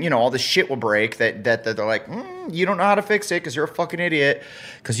 and all the shit will break. That they're like, you don't know how to fix it because you're a fucking idiot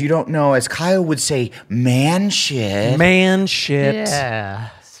because you don't know, as Kyle would say, man shit. Man shit. Yeah.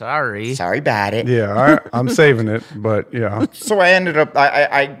 Sorry about it. Yeah, I'm saving it, but yeah. So I ended up,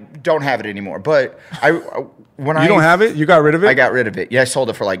 I don't have it anymore, but you don't have it? You got rid of it? I got rid of it. Yeah, I sold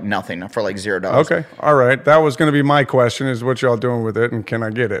it for like nothing, for like $0. Okay, all right. That was going to be my question, is what y'all doing with it, and can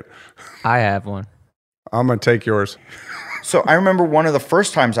I get it? I have one. I'm going to take yours. So I remember one of the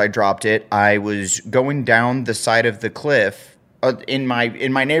first times I dropped it, I was going down the side of the cliff. In my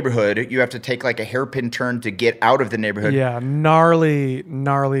neighborhood, you have to take like a hairpin turn to get out of the neighborhood. Yeah, gnarly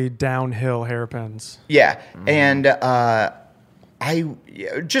downhill hairpins. Yeah, and I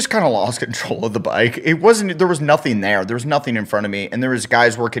just kind of lost control of the bike. There was nothing there. There was nothing in front of me, and there was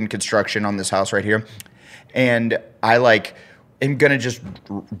guys working construction on this house right here, and I am gonna just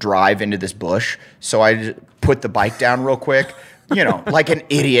drive into this bush. So I just put the bike down real quick. Like an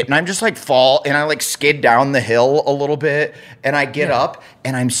idiot. And I'm just like fall, and I like skid down the hill a little bit, and I get up,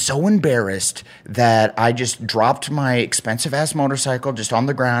 and I'm so embarrassed that I just dropped my expensive ass motorcycle just on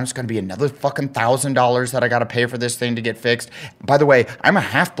the ground. It's going to be another fucking $1,000 that I got to pay for this thing to get fixed. By the way, I'm a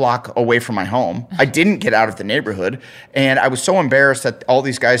half block away from my home. I didn't get out of the neighborhood, and I was so embarrassed that all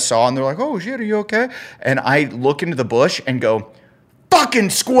these guys saw, and they're like, oh shit, are you okay? And I look into the bush and go, fucking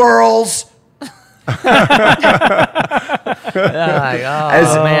squirrels. Man,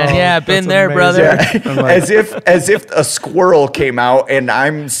 yeah, been there, brother. Yeah. As if a squirrel came out, and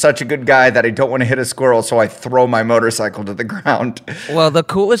I'm such a good guy that I don't want to hit a squirrel, so I throw my motorcycle to the ground. Well, the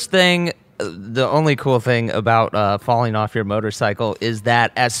only cool thing about falling off your motorcycle is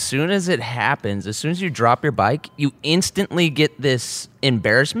that as soon as it happens, as soon as you drop your bike, you instantly get this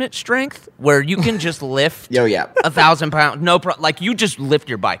embarrassment strength where you can just lift 1,000 pounds. Like you just lift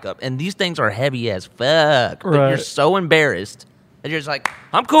your bike up, and these things are heavy as fuck. But you're so embarrassed that you're just like,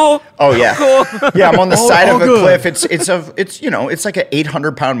 I'm cool. Oh yeah, I'm cool. Yeah, I'm on the side of a cliff. It's like an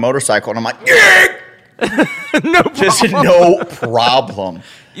 800-pound motorcycle, and I'm like, no problem.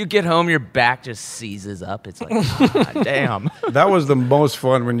 You get home, your back just seizes up. It's like, God damn. That was the most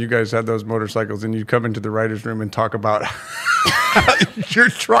fun when you guys had those motorcycles and you'd come into the writer's room and talk about your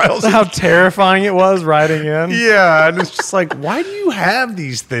trials. How terrifying it was riding in. Yeah, and it's just like, why do you have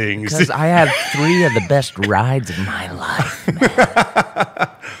these things? Because I had 3 of the best rides of my life,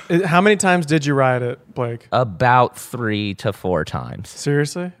 man. How many times did you ride it, Blake? About 3 to 4 times.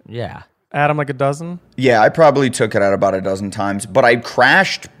 Seriously? Yeah. Adam, like a dozen? Yeah, I probably took it out about a dozen times, but I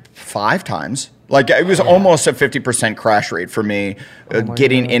crashed 5 times. Like, it was almost a 50% crash rate for me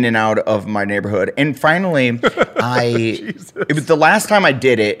getting in and out of my neighborhood. And finally, it was the last time I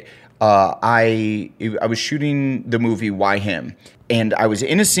did it. I was shooting the movie Why Him? And I was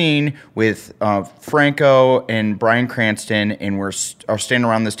in a scene with Franco and Bryan Cranston, and we're standing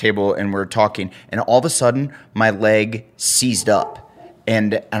around this table and we're talking. And all of a sudden, my leg seized up,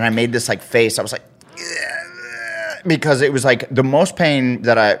 and I made this like face. I was like, because it was like the most pain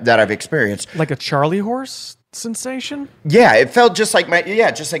that I've experienced. Like a Charlie horse sensation? Yeah, it felt just like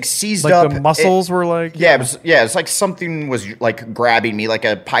just like seized like up. Like the muscles were like... it's like something was like grabbing me, like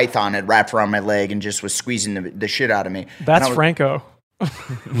a python had wrapped around my leg and just was squeezing the shit out of me. That's Franco.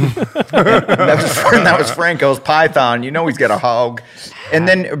 that was Franco's python. You know he's got a hog. And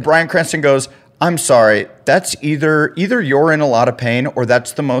then Bryan Cranston goes, I'm sorry, that's either you're in a lot of pain or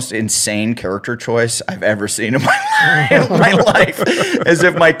that's the most insane character choice I've ever seen in my life. As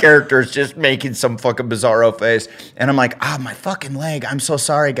if my character is just making some fucking bizarro face. And I'm like, my fucking leg. I'm so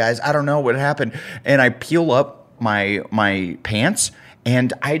sorry, guys. I don't know what happened. And I peel up my pants,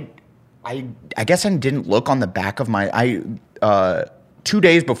 and I guess I didn't look on the back of my 2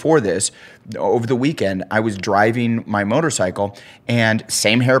 days before this, over the weekend, I was driving my motorcycle, and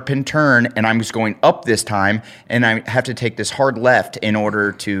same hairpin turn, and I'm just going up this time, and I have to take this hard left in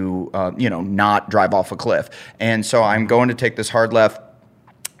order to, not drive off a cliff. And so I'm going to take this hard left,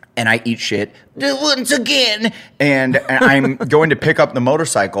 and I eat shit once again, and I'm going to pick up the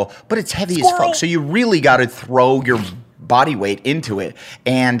motorcycle, but it's heavy as fuck, so you really got to throw your body weight into it,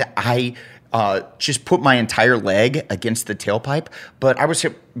 and I just put my entire leg against the tailpipe, but I was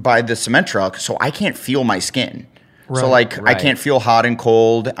hit by the cement truck, so I can't feel my skin. Right, so I can't feel hot and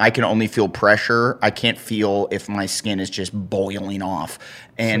cold. I can only feel pressure. I can't feel if my skin is just boiling off.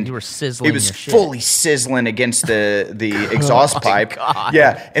 And so you were sizzling. It was fully sizzling against the exhaust pipe. God.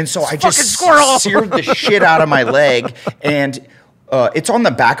 Yeah, and so I just squirrel. seared the shit out of my leg, and it's on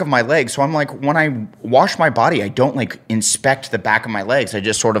the back of my leg. So I'm like, when I wash my body, I don't like inspect the back of my legs. I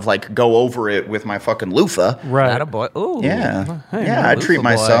just sort of like go over it with my fucking loofah. Right. Attaboy. Ooh. Yeah. Hey, yeah, I treat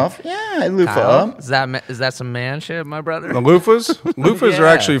myself. Boy. Yeah, I loofah Kyle, up. Is that some man shit, my brother? The loofahs? Loofahs are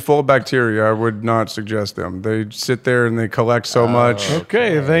actually full of bacteria. I would not suggest them. They sit there and they collect so much.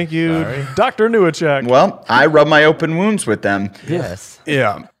 Okay, thank you, Dr. Newacek. Well, I rub my open wounds with them. Yes.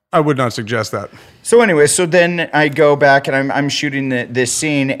 Yeah, I would not suggest that. So anyway, so then I go back and I'm shooting this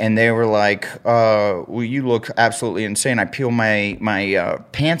scene, and they were like, well, you look absolutely insane. I peel my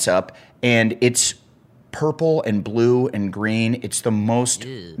pants up, and it's purple and blue and green. It's the most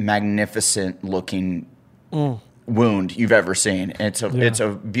magnificent looking wound you've ever seen. It's a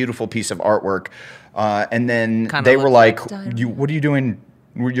beautiful piece of artwork. And then they were like, what are you doing?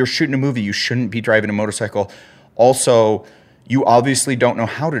 You're shooting a movie. You shouldn't be driving a motorcycle. Also, you obviously don't know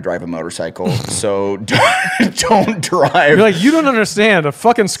how to drive a motorcycle, so don't drive. You're like, you don't understand, a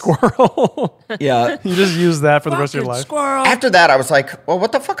fucking squirrel. Yeah. You just use that for the rest of your life. Squirrel. After that, I was like, well,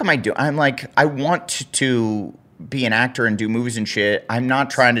 what the fuck am I doing? I'm like, I want to be an actor and do movies and shit. I'm not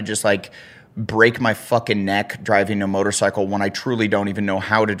trying to just like break my fucking neck driving a motorcycle when I truly don't even know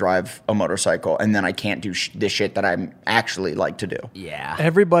how to drive a motorcycle, and then I can't do the shit that I'm actually like to do. Yeah.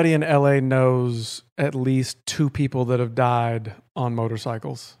 Everybody in LA knows at least 2 people that have died on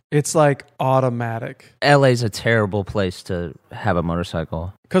motorcycles. It's like automatic. LA's a terrible place to have a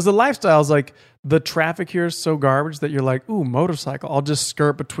motorcycle. Because the lifestyle's like, the traffic here is so garbage that you're like, ooh, motorcycle. I'll just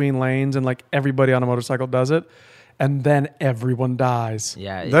skirt between lanes, and like everybody on a motorcycle does it. And then everyone dies.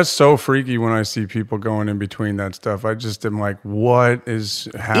 Yeah, that's so freaky when I see people going in between that stuff. I just am like, what is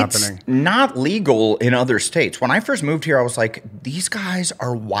happening? It's not legal in other states. When I first moved here, I was like, these guys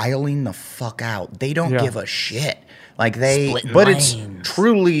are wiling the fuck out. They don't give a shit. Like Splitting lanes. It's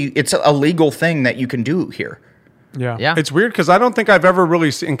truly, it's a legal thing that you can do here. Yeah. It's weird because I don't think I've ever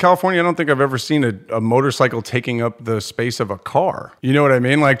really in California. I don't think I've ever seen a motorcycle taking up the space of a car. You know what I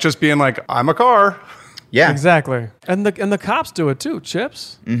mean? Like just being like, I'm a car. Yeah, exactly. And the cops do it too.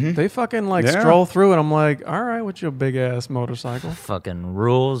 Chips, they fucking like stroll through, and I'm like, all right, what's your big ass motorcycle? Fucking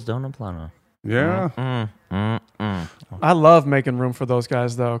rules don't apply. Yeah. I love making room for those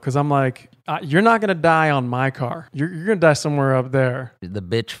guys though, because I'm like, you're not gonna die on my car. You're gonna die somewhere up there. The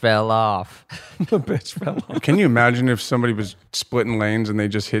bitch fell off. The bitch fell off. Can you imagine if somebody was splitting lanes and they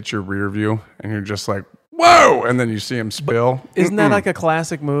just hit your rear view, and you're just like, whoa, and then you see him spill? Isn't that like a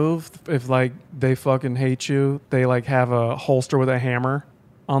classic move? If like they fucking hate you, they like have a holster with a hammer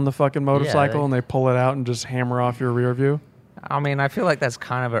on the fucking motorcycle, and they pull it out and just hammer off your rear view. I mean, I feel like that's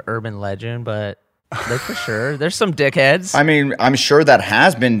kind of an urban legend, but like for sure, there's some dickheads. I mean, I'm sure that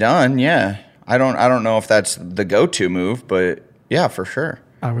has been done. Yeah, I don't know if that's the go-to move, but yeah, for sure.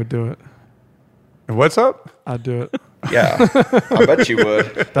 I would do it. What's up? I'd do it. Yeah, I bet you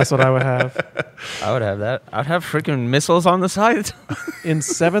would. That's what I would have. I would have that. I'd have freaking missiles on the side. In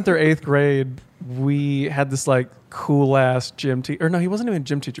 7th or 8th grade, we had this like cool ass gym teacher. Or no, he wasn't even a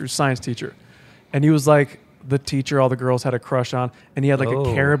gym teacher, he was a science teacher. And he was like the teacher all the girls had a crush on. And he had like a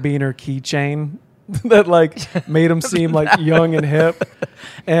carabiner keychain that like made him seem like young and hip.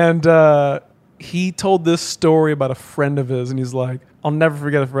 And he told this story about a friend of his. And he's like, I'll never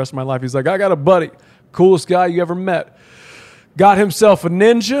forget it for the rest of my life. He's like, I got a buddy. Coolest guy you ever met. Got himself a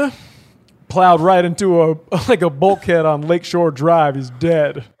Ninja, plowed right into a bulkhead on Lakeshore Drive. He's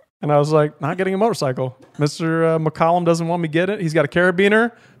dead. And I was like, not getting a motorcycle. Mr. McCollum doesn't want me to get it. He's got a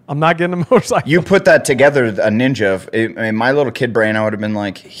carabiner. I'm not getting a motorcycle. You put that together, a Ninja. In my little kid brain, I would have been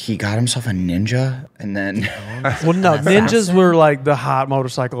like, he got himself a Ninja? And then... Well, no, Ninjas were like the hot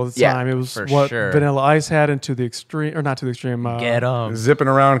motorcycle at the time. It was what Vanilla Ice had, and to the extreme, or not to the extreme. Get 'em. Zipping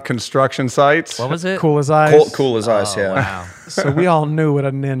around construction sites. What was it? Cool as Ice. Cool as Ice, yeah. Wow. So we all knew what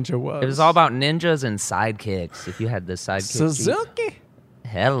a Ninja was. It was all about ninjas and sidekicks. If you had the sidekick. Suzuki.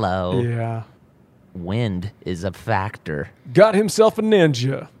 Hello. Yeah. Wind is a factor. Got himself a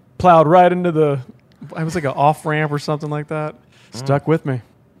Ninja. Plowed right into it was like an off-ramp or something like that. Stuck with me.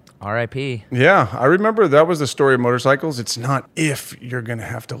 R.I.P. Yeah, I remember that was the story of motorcycles. It's not if you're going to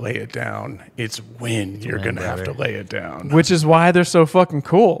have to lay it down. It's when you're going to have to lay it down. Which is why they're so fucking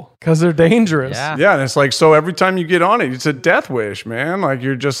cool. Because they're dangerous. Yeah, and it's like, so every time you get on it, it's a death wish, man. Like,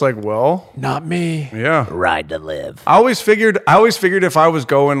 you're just like, well. Not me. Yeah. Ride to live. I always figured if I was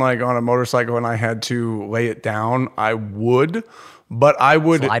going like on a motorcycle and I had to lay it down, I would. But I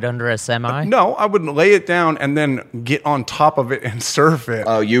would slide under a semi. No, I would lay it down and then get on top of it and surf it.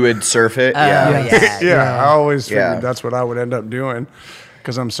 Oh, you would surf it? Yeah. I always figured that's what I would end up doing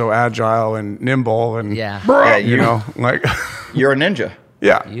because I'm so agile and nimble and you know, like you're a ninja.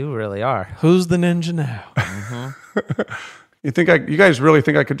 Yeah, you really are. Who's the ninja now? Mm-hmm. You guys really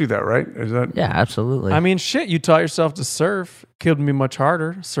think I could do that, right? Is that? Yeah, absolutely. I mean, shit, you taught yourself to surf. Could be much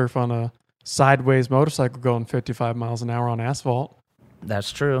harder. Surf on a sideways motorcycle going 55 miles an hour on asphalt.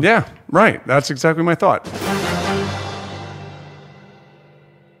 That's true. Yeah, right. That's exactly my thought.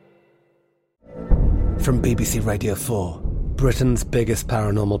 From BBC Radio 4, Britain's biggest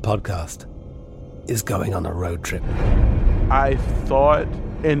paranormal podcast is going on a road trip. I thought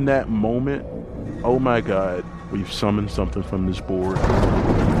in that moment, oh my God, we've summoned something from this board.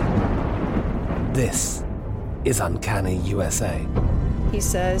 This is Uncanny USA. He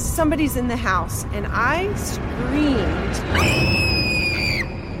says, somebody's in the house, and I screamed.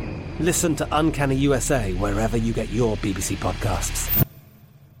 Listen to Uncanny USA wherever you get your BBC podcasts,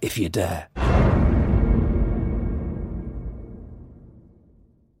 if you dare.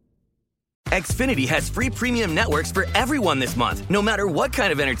 Xfinity has free premium networks for everyone this month, no matter what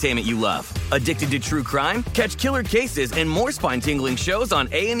kind of entertainment you love. Addicted to true crime? Catch killer cases and more spine-tingling shows on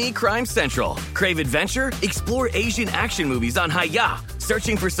A&E Crime Central. Crave adventure? Explore Asian action movies on Hi-YAH.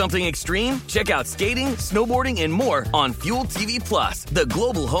 Searching for something extreme? Check out skating, snowboarding, and more on Fuel TV Plus, the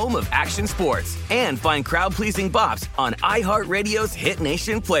global home of action sports. And find crowd-pleasing bops on iHeartRadio's Hit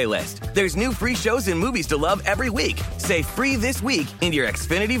Nation playlist. There's new free shows and movies to love every week. Say free this week in your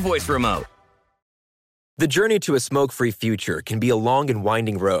Xfinity voice remote. The journey to a smoke-free future can be a long and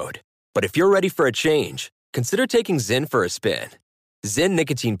winding road. But if you're ready for a change, consider taking Zyn for a spin. Zyn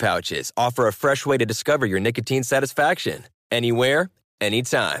nicotine pouches offer a fresh way to discover your nicotine satisfaction. Anywhere,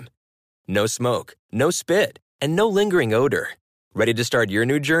 anytime. No smoke, no spit, and no lingering odor. Ready to start your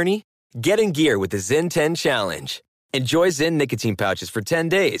new journey? Get in gear with the Zyn 10 Challenge. Enjoy Zyn nicotine pouches for 10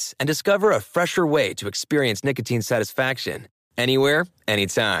 days and discover a fresher way to experience nicotine satisfaction. Anywhere,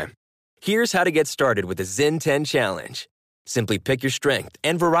 anytime. Here's how to get started with the Zyn 10 Challenge. Simply pick your strength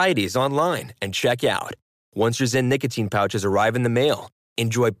and varieties online and check out. Once your Zyn nicotine pouches arrive in the mail,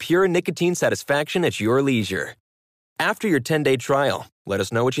 enjoy pure nicotine satisfaction at your leisure. After your 10-day trial, let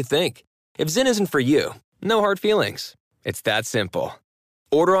us know what you think. If Zyn isn't for you, no hard feelings. It's that simple.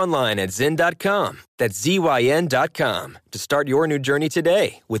 Order online at Zyn.com, that's ZYN.com, to start your new journey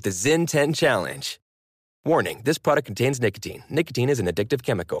today with the Zyn 10 Challenge. Warning, this product contains nicotine. Nicotine is an addictive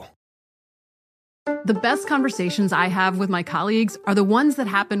chemical. The best conversations I have with my colleagues are the ones that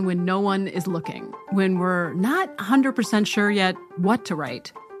happen when no one is looking, when we're not 100% sure yet what to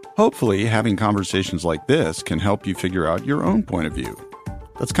write. Hopefully, having conversations like this can help you figure out your own point of view.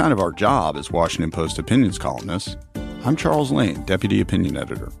 That's kind of our job as Washington Post opinions columnists. I'm Charles Lane, Deputy Opinion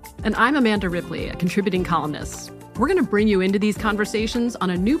Editor. And I'm Amanda Ripley, a contributing columnist. We're going to bring you into these conversations on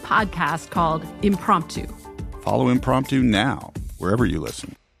a new podcast called Impromptu. Follow Impromptu now, wherever you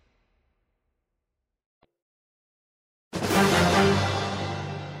listen.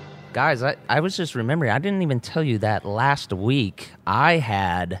 Guys, I was just remembering, I didn't even tell you that last week I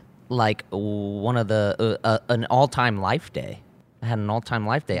had like one of the, an all-time life day. I had an all-time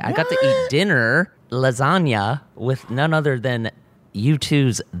life day. I got to eat dinner, lasagna, with none other than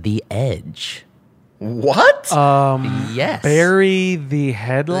U2's The Edge. What? Yes. Bury the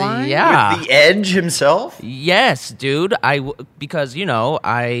headline? Yeah. With The Edge himself? Yes, dude. Because, you know,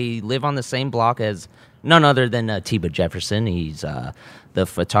 I live on the same block as none other than Tiba Jefferson. He's the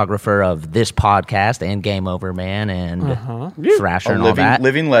photographer of this podcast and Game Over Man and Thrasher and all that.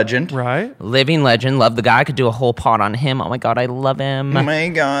 Living legend. Right. Living legend. Love the guy. I could do a whole pod on him. Oh, my God. I love him. Oh, my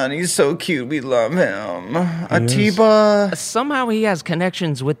God. He's so cute. We love him. Atiba. Somehow he has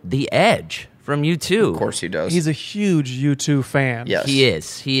connections with The Edge from U2. Of course he does. He's a huge U2 fan. Yes.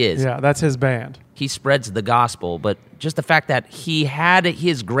 He is. Yeah, that's his band. He spreads the gospel, but just the fact that he had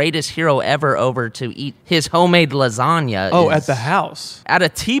his greatest hero ever over to eat his homemade lasagna. Oh, at the house. At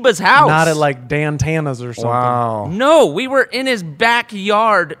Atiba's house. Not at like Dan Tana's or something. Wow. No, we were in his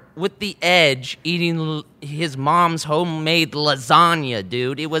backyard with The Edge eating his mom's homemade lasagna,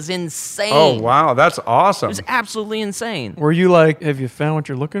 dude. It was insane. Oh, wow. That's awesome. It was absolutely insane. Were you like, have you found what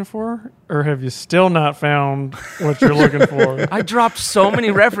you're looking for? Or have you still not found what you're looking for? I dropped so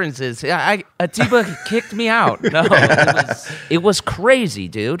many references. Atiba kicked me out. No, it was crazy,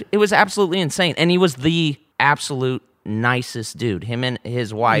 dude. It was absolutely insane. And he was the absolute nicest dude. Him and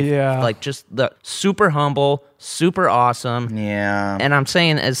his wife, like just the super humble, super awesome. Yeah. And I'm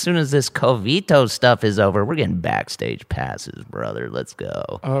saying as soon as this Covito stuff is over, we're getting backstage passes, brother. Let's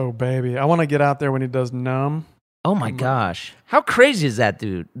go. Oh, baby. I want to get out there when he does Numb. Oh my gosh. How crazy is that,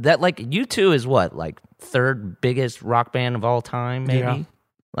 dude? That like U2 is what? Like third biggest rock band of all time, maybe? Yeah.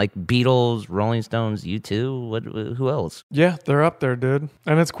 Like Beatles, Rolling Stones, U2. Who else? Yeah, they're up there, dude.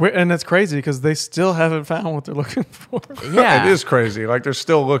 And it's crazy because they still haven't found what they're looking for. Yeah. It is crazy. Like they're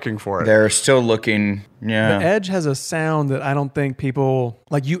still looking for it. They're still looking. Yeah. The Edge has a sound that I don't think people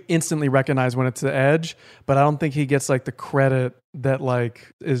like. You instantly recognize when it's the Edge, but I don't think he gets like the credit that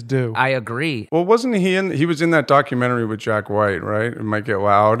like is due. I agree. Well, wasn't he was in that documentary with Jack White, right? It Might Get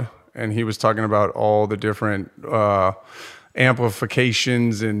Loud. And he was talking about all the different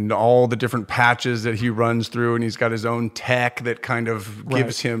amplifications and all the different patches that he runs through, and he's got his own tech that kind of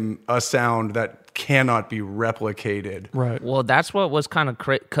gives him a sound that cannot be replicated. Right. Well, that's what was kind of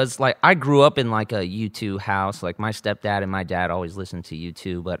crazy, because like I grew up in like a U2 house. Like my stepdad and my dad always listened to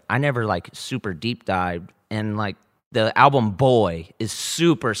U2, but I never like super deep dived. And like the album Boy is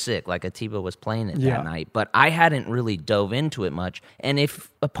super sick. Like Atiba was playing it that night, but I hadn't really dove into it much. And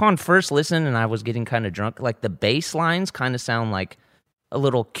if upon first listen and I was getting kind of drunk, like the bass lines kind of sound like a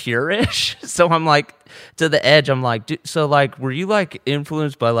little Cure-ish. So I'm like, to The Edge, I'm like, dude, so like, were you like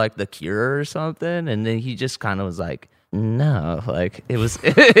influenced by like The Cure or something? And then he just kind of was like, no, like it was,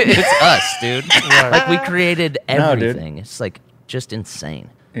 it's us, dude. Like we created everything. It's like just insane.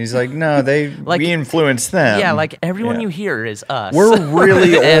 He's like, no, we influence them. Yeah, like everyone you hear is us. We're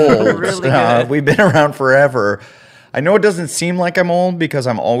really old. We're really good. We've been around forever. I know it doesn't seem like I'm old because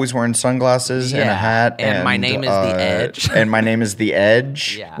I'm always wearing sunglasses and a hat. And my name is The Edge. And my name is The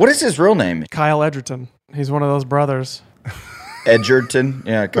Edge. Yeah. What is his real name? Kyle Edgerton. He's one of those brothers. Edgerton?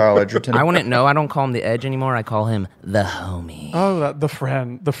 Yeah, Kyle Edgerton. I wouldn't know. I don't call him The Edge anymore. I call him The Homie. Oh, the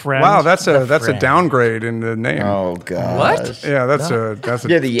friend. The friend. Wow, that's a downgrade in the name. Oh God. What? Yeah, that's a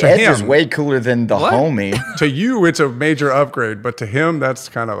yeah. The Edge is way cooler than the Homie. To you, it's a major upgrade, but to him, that's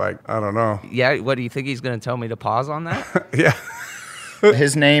kind of like, I don't know. Yeah. What do you think he's going to tell me to pause on that? Yeah.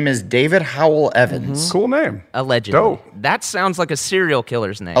 His name is David Howell Evans. Mm-hmm. Cool name. Allegedly. Dope. That sounds like a serial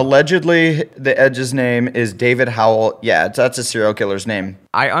killer's name. Allegedly, the Edge's name is David Howell. Yeah, that's a serial killer's name.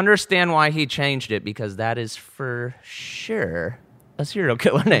 I understand why he changed it, because that is for sure a serial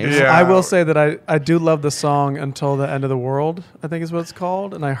killer name. Yeah. I will say that I do love the song Until the End of the World, I think is what it's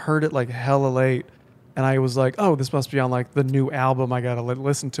called. And I heard it like hella late. And I was like, oh, this must be on like the new album. I got to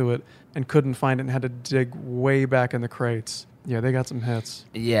listen to it, and couldn't find it and had to dig way back in the crates. Yeah, they got some hits.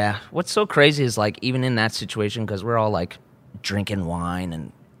 Yeah. What's so crazy is like even in that situation, because we're all like drinking wine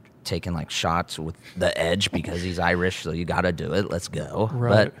and taking like shots with The Edge because he's Irish, so you got to do it. Let's go.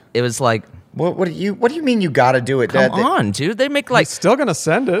 Right. But it was like, what do you mean you got to do it? Come on, dude. They make like still gonna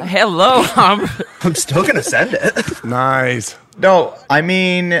send it. Hello, I'm still gonna send it. Nice. No, I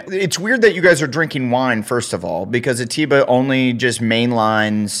mean, it's weird that you guys are drinking wine, first of all, because Atiba only just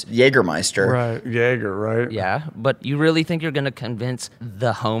mainlines Jägermeister. Right. Jaeger, right? Yeah, but you really think you're going to convince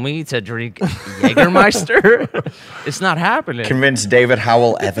the homie to drink Jägermeister? It's not happening. Convince David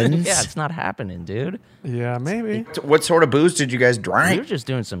Howell Evans? Yeah, it's not happening, dude. Yeah, maybe. What sort of booze did you guys We drink? were just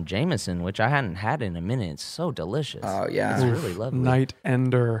doing some Jameson, which I hadn't had in a minute. It's so delicious. Oh, yeah. It's really lovely. Night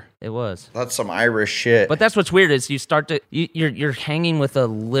Ender. It was. That's some Irish shit. But that's what's weird is you're hanging with a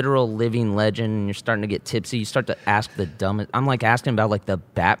literal living legend and you're starting to get tipsy. You start to ask the dumbest. I'm like asking about like the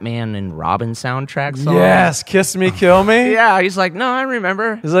Batman and Robin soundtrack song. Yes, Kiss Me, Kill Me. Yeah, he's like, no, I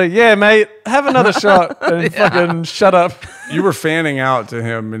remember. He's like, yeah, mate, have another shot and fucking shut up. You were fanning out to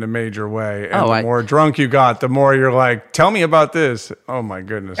him in a major way. And Oh, the more drunk you got, the more you're like, tell me about this. Oh, my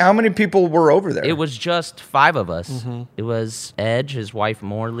goodness. How many people were over there? It was just 5 of us. It was Edge, his wife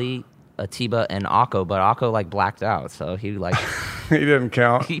Morley, Atiba, and Akko, but Akko like blacked out, so he like he didn't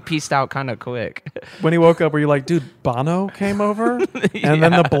count. He pieced out kind of quick. When he woke up, were you like, dude, Bono came over? And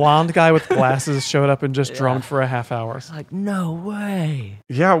then the blonde guy with glasses showed up and just drummed for a half hour. It's like, no way.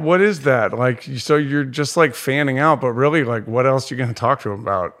 Yeah, what is that? Like, so you're just like fanning out, but really, like, what else are you going to talk to him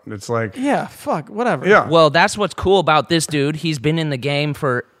about? It's like, yeah, fuck, whatever. Yeah. Well, that's what's cool about this dude. He's been in the game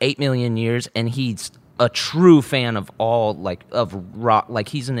for 8 million years, and he's a true fan of all of rock. Like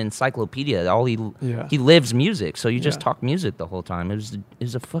he's an encyclopedia. He lives music. So you just talk music the whole time. It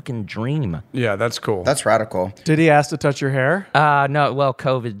was a fucking dream. Yeah, that's cool. That's radical. Did he ask to touch your hair? No. Well,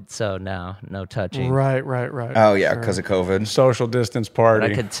 COVID, so no touching. Right. Oh yeah, because of COVID. Social distance party.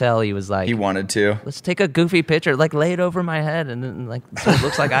 But I could tell he was like, he wanted to. Let's take a goofy picture, like lay it over my head, and then like so it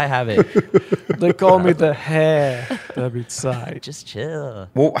looks like I have it. They call me the hair. That'd be tight. Just chill.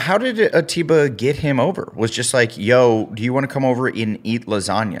 Well, how did Atiba get him over? Was just like, yo, do you want to come over and eat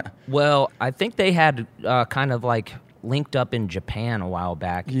lasagna? Well, I think they had kind of like linked up in Japan a while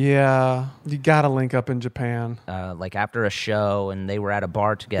back. Yeah, you gotta link up in Japan. Like after a show, and they were at a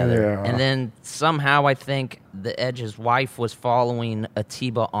bar together. Yeah. And then somehow I think the Edge's wife was following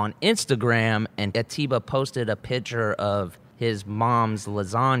Atiba on Instagram, and Atiba posted a picture of his mom's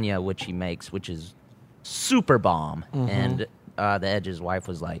lasagna, which he makes, which is super bomb. And the Edge's wife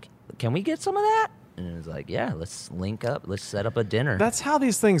was like, can we get some of that? And it was like, yeah, let's link up. Let's set up a dinner. That's how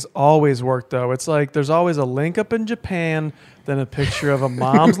these things always work, though. It's like there's always a link up in Japan, then a picture of a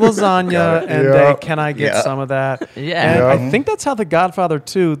mom's lasagna, and can I get some of that? Yeah. And I think that's how The Godfather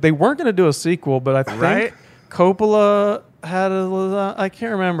 2, they weren't going to do a sequel, but I think Coppola had a lasagna. I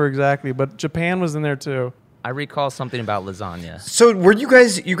can't remember exactly, but Japan was in there too. I recall something about lasagna. So were you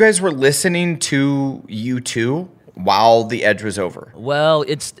guys were listening to U2 while the Edge was over? Well,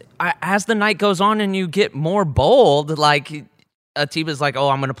 as the night goes on and you get more bold, like Atiba's like, oh,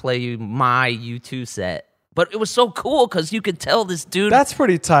 I'm going to play you my U2 set. But it was so cool because you could tell this dude. That's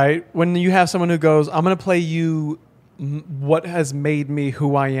pretty tight when you have someone who goes, I'm going to play you what has made me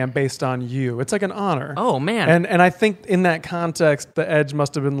who I am based on you. It's like an honor. Oh, man. And I think in that context, the Edge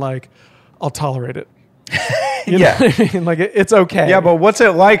must have been like, I'll tolerate it. You know what I mean? Like it's okay. Yeah, but what's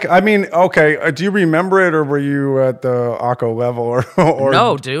it like? I mean, okay, do you remember it, or were you at the Akko level, or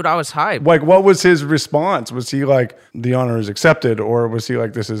no, dude, I was hyped. Like, what was his response? Was he like, the honor is accepted, or was he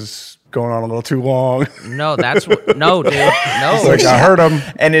like, this is going on a little too long? No, no, dude, no. Like, I heard him,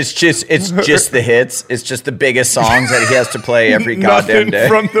 and it's just the hits. It's just the biggest songs that he has to play every goddamn day.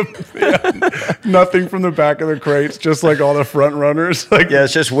 Nothing from the back of the crates, just like all the front runners. Like, yeah,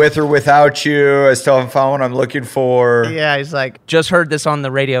 it's just with or without you. I still haven't found what I'm looking for. Yeah, he's like, just heard this on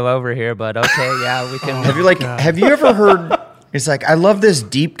the radio over here, but okay, yeah, we can. Have you ever heard? It's like, I love this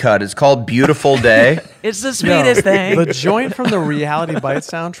deep cut. It's called Beautiful Day. It's the sweetest thing. The joint from the Reality Bites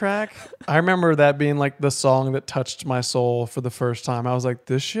soundtrack, I remember that being like the song that touched my soul for the first time. I was like,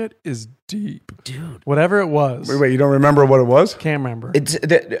 this shit is deep. Dude. Whatever it was. Wait, you don't remember what it was? Can't remember.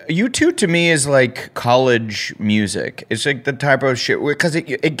 U2 to me is like college music. It's like the type of shit, because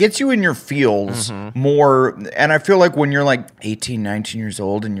it gets you in your feels more. And I feel like when you're like 18, 19 years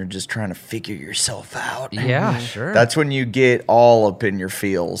old and you're just trying to figure yourself out. Yeah, sure. That's when you get all up in your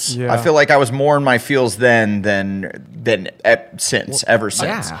feels. Yeah. I feel like I was more in my feels then than ever since.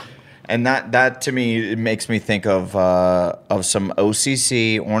 Yeah. And that to me, it makes me think of some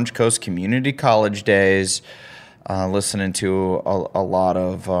OCC, Orange Coast Community College days, listening to a lot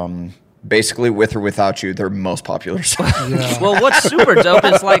of basically With or Without You, their most popular song. Yeah. Well, what's super dope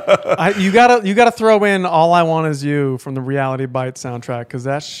is like you gotta throw in All I Want Is You from the Reality Bites soundtrack, because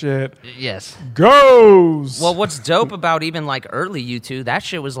that shit goes. Well, what's dope about even like early U2, that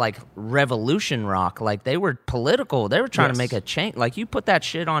shit was like revolution rock. Like they were political. They were trying to make a change. Like you put that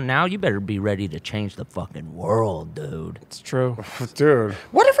shit on now, you better be ready to change the fucking world, dude. It's true. Dude.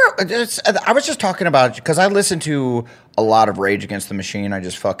 Whatever. I was just talking about, because I listen to a lot of Rage Against the Machine. I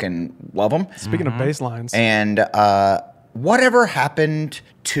just fucking love them. Speaking of bass lines. And whatever happened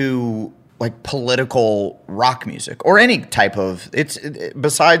to like political rock music or any type of,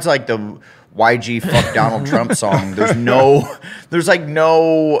 besides like the YG fuck Donald Trump song, there's like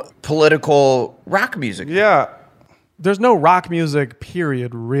no political rock music. Yeah. there's no rock music,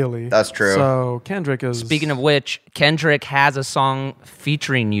 period, really. That's true. So Kendrick is... Speaking of which, Kendrick has a song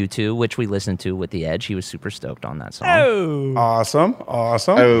featuring U2, which we listened to with The Edge. He was super stoked on that song. Oh. Awesome.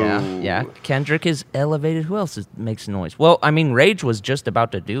 Yeah. Kendrick is elevated. Who else makes noise? Well, I mean, Rage was just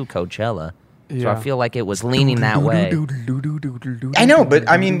about to do Coachella. So I feel like it was leaning that way. I know, but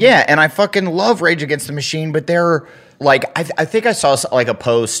I mean, yeah, and I fucking love Rage Against the Machine, but they're like, I think I saw like a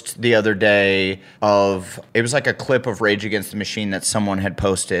post the other day of, it was like a clip of Rage Against the Machine that someone had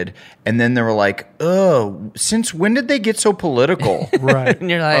posted, and then they were like, oh, since when did they get so political? Right. And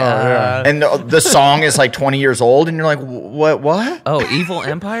you're like, And the song is like 20 years old, and you're like, what? Oh, Evil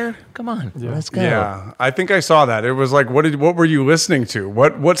Empire? Come on, let's go. Yeah, I think I saw that. It was like, what were you listening to?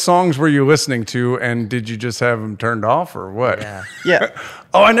 What songs were you listening to, and did you just have them turned off or what? Yeah.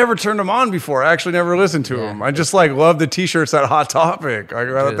 Oh, I never turned them on before. I actually never listened to them. I just like love the T-shirts at Hot Topic. I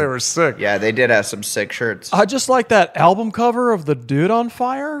thought they were sick. Yeah, they did have some sick shirts. I just like that album cover of the dude on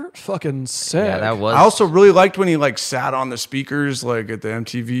fire. Fucking sick. Yeah, that was. I also really liked when he like sat on the speakers like at the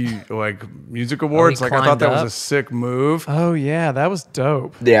MTV like Music Awards. Like I thought that was a sick move. Oh yeah, that was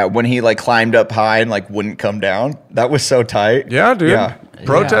dope. Yeah, when he like climbed up high and like wouldn't come down. That was so tight. Yeah, dude. Yeah.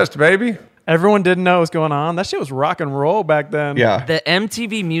 Protest, baby. Everyone didn't know what was going on. That shit was rock and roll back then. Yeah. The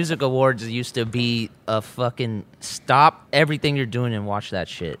MTV Music Awards used to be a fucking stop everything you're doing and watch that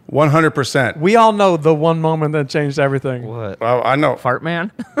shit. 100%. We all know the one moment that changed everything. What? Well, I know. Fart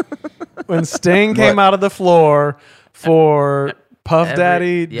Man? When Sting came out of the floor for Puff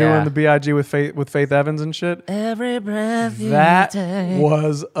Daddy yeah. doing the B.I.G. with Faith Evans and shit. Every breath you That take.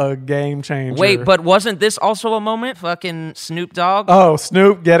 was a game changer. Wait, but wasn't this also a moment? Fucking Snoop Dogg? Oh,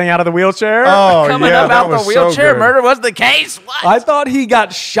 Snoop getting out of the wheelchair? Oh, Coming yeah, up that out the was so wheelchair. good. Murder was the case. What? I thought he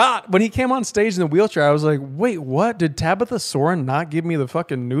got shot when he came on stage in the wheelchair. I was like, wait, what? Did Tabitha Soren not give me the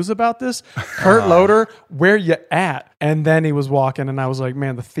fucking news about this? Kurt Loder, where you at? And then he was walking, and I was like,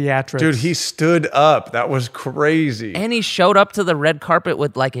 man, the theatrics. Dude, he stood up. That was crazy. And he showed up to the red carpet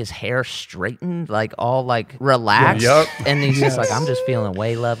with like his hair straightened, like all like relaxed. Yup. And he's just like, I'm just feeling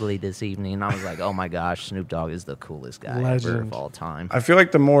way lovely this evening. And I was like, oh my gosh, Snoop Dogg is the coolest guy ever of all time. I feel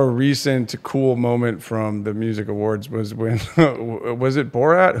like the more recent cool moment from the Music Awards was when, was it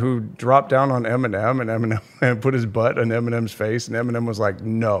Borat who dropped down on Eminem and Eminem put his butt in Eminem's face and Eminem was like,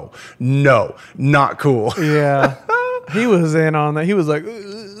 no, not cool. Yeah. He was in on that. He was like,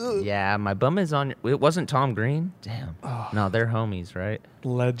 Yeah, my bum is on. It wasn't Tom Green? Damn. No, they're homies, right?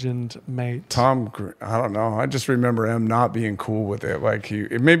 Legend, mate. I don't know. I just remember him not being cool with it. Like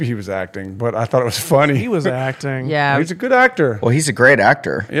maybe he was acting, but I thought it was funny. He was acting. Yeah. He's a good actor. Well, he's a great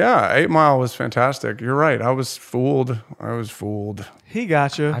actor. Yeah, 8 Mile was fantastic. You're right. I was fooled. He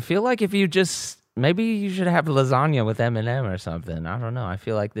got you. I feel like if you just... Maybe you should have lasagna with Eminem or something. I don't know. I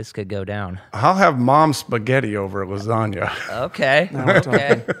feel like this could go down. I'll have mom's spaghetti over lasagna. Okay.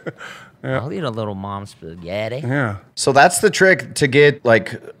 Okay. Yeah. I'll eat a little mom spaghetti. Yeah. So that's the trick to get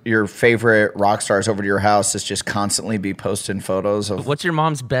like your favorite rock stars over to your house is just constantly be posting photos of. What's your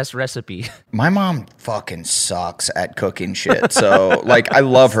mom's best recipe? My mom fucking sucks at cooking shit. So like I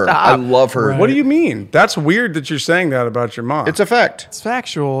love her. Stop. I love her. Right. What do you mean? That's weird that you're saying that about your mom. It's a fact. It's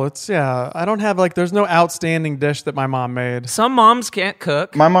factual. I don't have there's no outstanding dish that my mom made. Some moms can't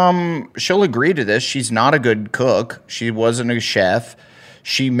cook. My mom, she'll agree to this. She's not a good cook. She wasn't a chef.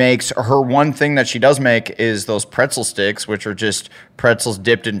 She makes her one thing that she does make is those pretzel sticks, which are just pretzels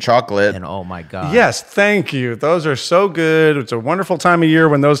dipped in chocolate. And oh my God. Yes, thank you. Those are so good. It's a wonderful time of year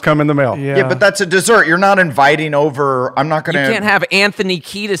when those come in the mail. Yeah, but that's a dessert. You're not inviting over. I'm not going to. You can't have Anthony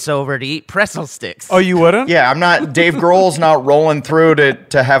Kiedis over to eat pretzel sticks. Oh, you wouldn't? Yeah, I'm not. Dave Grohl's not rolling through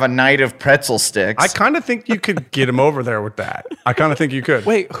to have a night of pretzel sticks. I kind of think you could get him over there with that. I kind of think you could.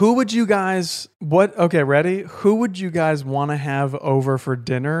 Wait, who would you guys... Okay, ready? Who would you guys want to have over for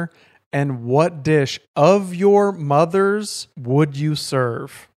dinner? And what dish of your mother's would you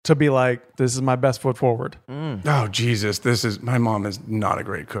serve to be like, this is my best foot forward? Oh, Jesus. My mom is not a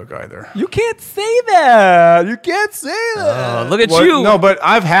great cook either. You can't say that. You can't say that. Look at you. No, but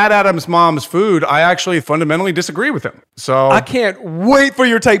I've had Adam's mom's food. I actually fundamentally disagree with him. So I can't wait for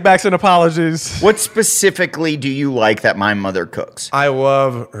your takebacks and apologies. What specifically do you like that my mother cooks? I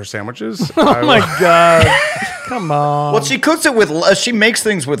love her sandwiches. Oh my God. Come on. Well, she cooks it with love. She makes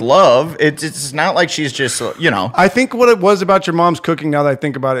things with love. It's not like she's just, I think what it was about your mom's cooking, now that I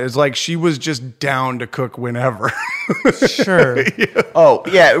think about it, is like she was just down to cook whenever. Sure. Yeah. Oh,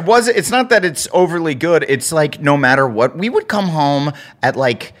 yeah. It's not that it's overly good. It's like no matter what. We would come home at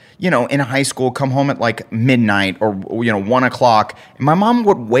in high school, come home at like midnight or 1 o'clock. And my mom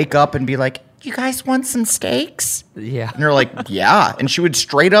would wake up and be like, you guys want some steaks? Yeah. And they're like, yeah. And she would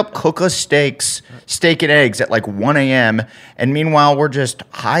straight up cook us steak and eggs at like 1 a.m. And meanwhile, we're just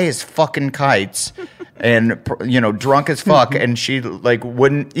high as fucking kites and, drunk as fuck. And she like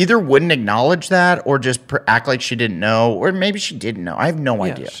wouldn't acknowledge that or just act like she didn't know. Or maybe she didn't know. I have no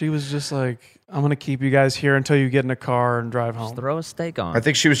idea. She was just like, I'm going to keep you guys here until you get in a car and drive home. Just throw a steak on. I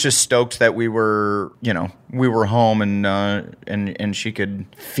think she was just stoked that we were home and she could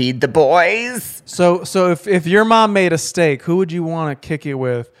feed the boys. So if your mom made a steak, who would you want to kick it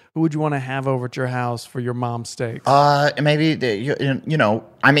with? Who would you want to have over at your house for your mom's steak? Maybe you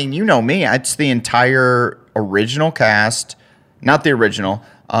know me. It's the entire original cast, not the original.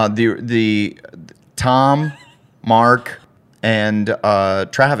 The Tom, Mark, and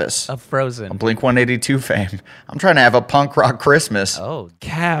Travis of Frozen, Blink 182 fame. I'm trying to have a punk rock Christmas. Oh,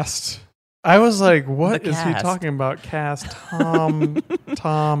 cast. I was like, what is he talking about? Cast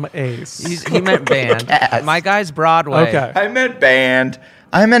Tom Ace. He meant band. Cast. My guy's Broadway. Okay. I meant band.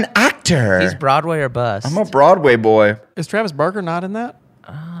 I'm an actor. He's Broadway or bust. I'm a Broadway boy. Is Travis Barker not in that?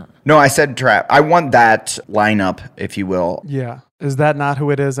 No, I said Trap. I want that lineup, if you will. Yeah. Is that not who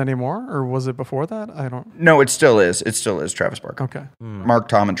it is anymore? Or was it before that? I don't... No, it still is. It still is Travis Barker. Okay. Mark,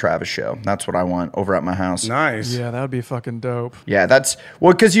 Tom, and Travis show. That's what I want over at my house. Nice. Yeah, that would be fucking dope. Yeah, that's...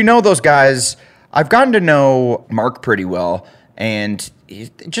 Well, because those guys... I've gotten to know Mark pretty well, and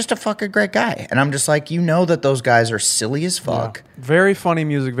he's just a fucking great guy. And I'm just like, that those guys are silly as fuck. Yeah. Very funny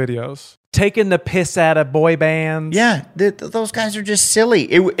music videos. Taking the piss out of boy bands. Yeah, those guys are just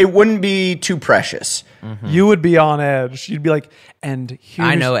silly. It wouldn't be too precious. Mm-hmm. You would be on edge. You'd be like, and here's...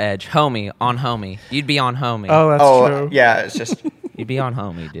 I know Edge. Homie, on Homie. You'd be on Homie. Oh, that's true. Yeah, it's just... You'd be on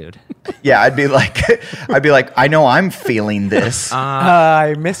Homie, dude. Yeah, I'd be like, I know I'm feeling this.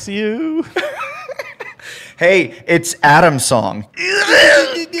 I miss you. Hey, it's Adam's song.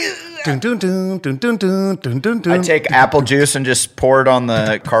 Dun, dun, dun, dun, dun, dun, dun, dun, dun. I take apple juice and just pour it on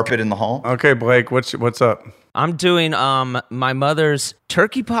the carpet in the hall. Okay, Blake, what's up? I'm doing my mother's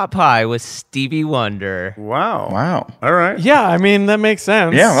turkey pot pie with Stevie Wonder. Wow. All right. Yeah, I mean, that makes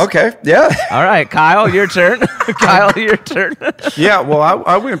sense. Yeah, okay. Yeah. All right, Kyle, your turn. Kyle, your turn. Yeah, well,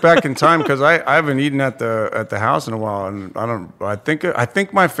 I went back in time because I haven't eaten at the house in a while, and I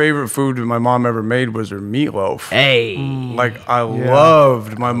think my favorite food that my mom ever made was her meatloaf. Hey. Like, I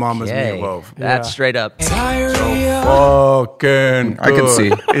loved my mama's meatloaf. That's straight up. Fucking good. I can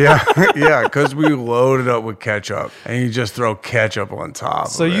see. Yeah, because we loaded up with ketchup, and you just throw ketchup on top.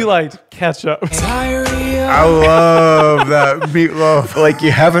 So you liked ketchup. I love that meatloaf. Like,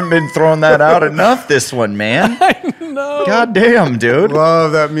 you haven't been throwing that out enough this one, man. I know. God damn, dude.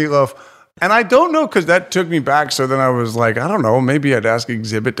 Love that meatloaf. And I don't know, because that took me back. So then I was like, I don't know, maybe I'd ask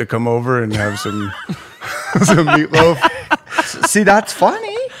Exhibit to come over and have some meatloaf. See, that's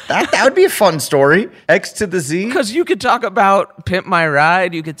funny. That would be a fun story. X to the Z. Because you could talk about Pimp My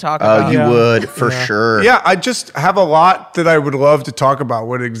Ride. You could talk about... Oh, you would, for sure. Yeah, I just have a lot that I would love to talk about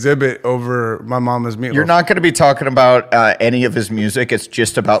with Exhibit over my mama's meatloaf. You're not going to be talking about any of his music. It's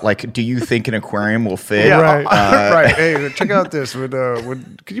just about, like, do you think an aquarium will fit? Yeah, right. Right. Hey, check out this. Could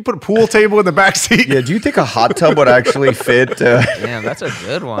you put a pool table in the back seat? Yeah, do you think a hot tub would actually fit? Damn, that's a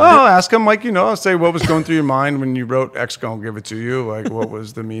good one. I'll ask him, like, I'll say what was going through your mind when you wrote X Gonna Give It To You. Like, what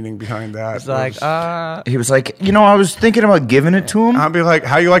was the meaning behind that? It's like, he was like, I was thinking about giving it to him. I'd be like,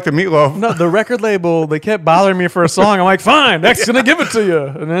 how you like the meatloaf? No, the record label, they kept bothering me for a song. I'm like, fine, X gonna give it to you.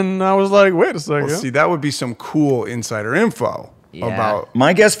 And then I was like, wait a second. Well, see, that would be some cool insider info about...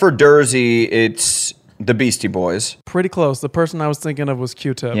 My guess for Dursey, it's the Beastie Boys. Pretty close. The person I was thinking of was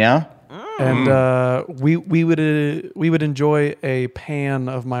Q-Tip. Yeah? And we would enjoy a pan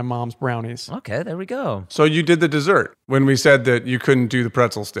of my mom's brownies. Okay, there we go. So you did the dessert when we said that you couldn't do the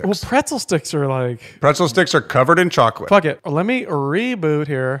pretzel sticks. Well, pretzel sticks are like... Pretzel sticks are covered in chocolate. Fuck it. Let me reboot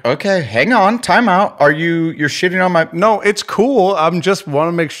here. Okay, hang on. Time out. You're shitting on my... No, it's cool. I'm just want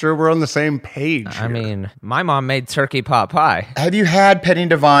to make sure we're on the same page I mean, my mom made turkey pot pie. Have you had Penny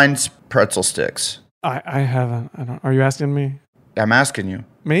Divine's pretzel sticks? I haven't. Are you asking me? I'm asking you.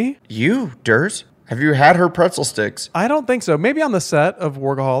 Me? You, Durs. Have you had her pretzel sticks? I don't think so. Maybe on the set of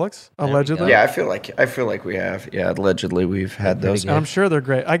Workaholics, allegedly. Yeah, I feel like we have. Yeah, allegedly we've had those. I'm sure they're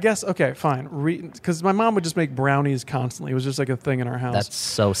great. I guess, okay, fine. Because my mom would just make brownies constantly. It was just like a thing in our house. That's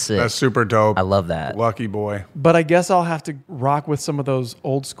so sick. That's super dope. I love that. Lucky boy. But I guess I'll have to rock with some of those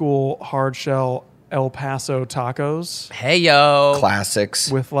old school hard shell El Paso tacos. Hey, yo.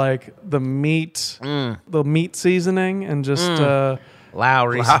 Classics. With like the meat seasoning and just...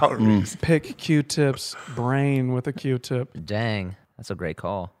 Lowry's. Pick Q-Tip's brain with a Q-tip. Dang, that's a great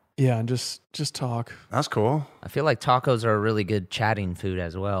call. Yeah, and just talk. That's cool. I feel like tacos are a really good chatting food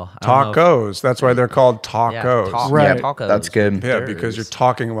as well. Tacos. That's why they're called tacos. Yeah, tacos. That's good. Yeah, because you're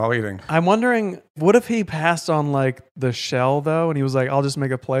talking while eating. I'm wondering, what if he passed on like the shell though, and he was like, "I'll just make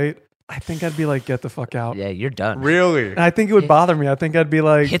a plate." I think I'd be like, "Get the fuck out." Yeah, you're done. Really? And I think it would bother me. I think I'd be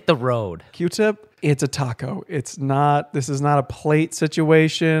like, hit the road. Q-tip, it's a taco. This is not a plate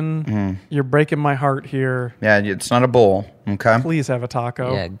situation. You're breaking my heart here. Yeah, it's not a bowl. Okay. Please have a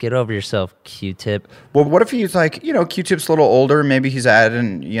taco. Yeah, get over yourself, Q-tip. Well, what if he's like, Q-tip's a little older. Maybe he's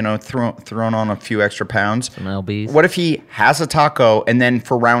added, thrown on a few extra pounds. Some LBs. What if he has a taco and then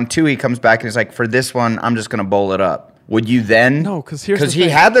for round 2 he comes back and he's like, for this one, I'm just going to bowl it up. Would you then? No, because he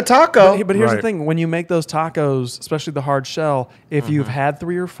had the taco. But here's the thing: when you make those tacos, especially the hard shell, if you've had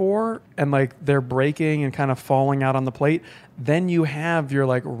 3 or 4 and like they're breaking and kind of falling out on the plate, then you have your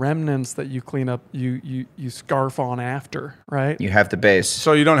like remnants that you clean up, you scarf on after, right? You have the base,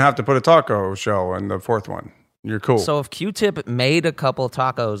 so you don't have to put a taco shell in the 4th one. You're cool. So if Q-tip made a couple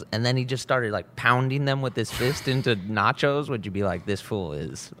tacos and then he just started like pounding them with his fist into nachos, would you be like, this fool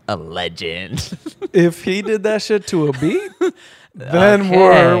is a legend? If he did that shit to a beat, then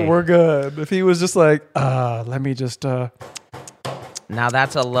we're good. If he was just like, let me just... Now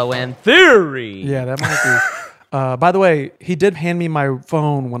that's a low-end theory. Yeah, that might be... By the way, he did hand me my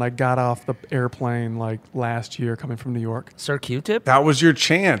phone when I got off the airplane like last year coming from New York. Sir Q-tip? That was your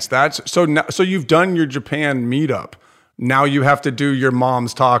chance. So you've done your Japan meetup. Now you have to do your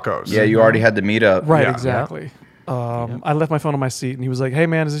mom's tacos. Yeah, you already had the meetup. Right, exactly. I left my phone on my seat and he was like, "Hey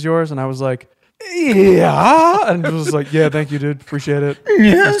man, is this yours?" And I was like, "Yeah," and it was like, "Yeah, thank you, dude, appreciate it."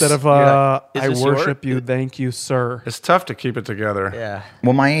 Yes. Instead of I worship you, thank you, sir. It's tough to keep it together. Yeah.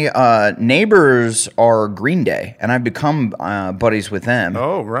 Well, my neighbors are Green Day, and I've become buddies with them.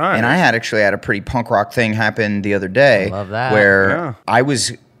 Oh, right. And I had a pretty punk rock thing happen the other day. I love that. Where I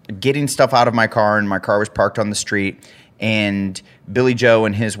was getting stuff out of my car, and my car was parked on the street, and Billy Joe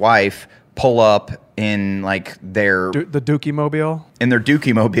and his wife pull up in like their the Dookie Mobile. In their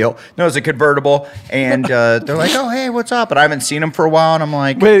Dookie Mobile. No, it's a convertible. And they're like, "Oh, hey, what's up?" But I haven't seen them for a while. And I'm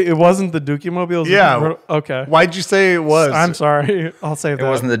like, wait, it wasn't the Dookie Mobile? Yeah. Okay. Why'd you say it was? I'm sorry. I'll save that. It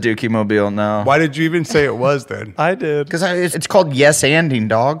wasn't the Dookie Mobile, no. Why did you even say it was then? I did. Because it's called yes-anding,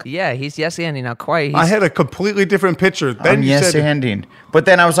 dog. Yeah, he's yes-anding. Now, quite. I had a completely different picture. Then yes-anding. But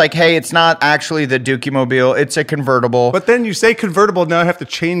then I was like, hey, it's not actually the Dookie Mobile. It's a convertible. But then you say convertible. Now I have to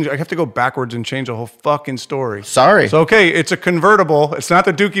change. I have to go backwards and change the whole fucking story. Sorry. So, okay, it's a convertible. It's not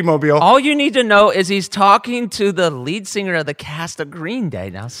the Dookie Mobile. All you need to know is he's talking to the lead singer of the cast of Green Day.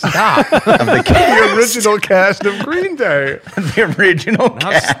 Now stop. The original cast of Green Day. The original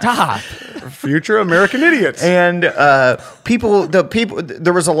cast. Stop. Future American idiots. And there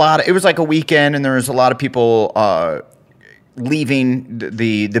was a lot. It was like a weekend, and there was a lot of people leaving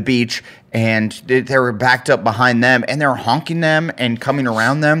the beach, and they were backed up behind them, and they were honking them and coming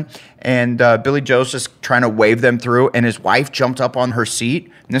around them. And Billy Joe's just trying to wave them through, and his wife jumped up on her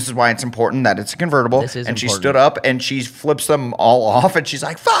seat. And this is why it's important that it's a convertible. She stood up and she flips them all off, and she's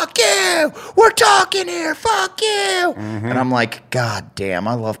like, "Fuck you! We're talking here. Fuck you!" Mm-hmm. And I'm like, God damn,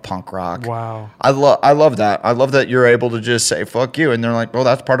 I love punk rock. Wow. I love that. I love that you're able to just say "fuck you," and they're like, "Well,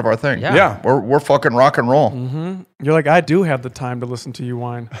 that's part of our thing." Yeah. We're fucking rock and roll. Mm-hmm. You're like, I do have the time to listen to you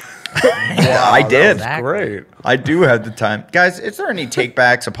whine. Yeah, I did. That's great. I do have the time, guys. Is there any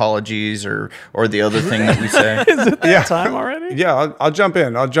takebacks, apologies, or the other thing that we say? Is it that time already? Yeah, I'll jump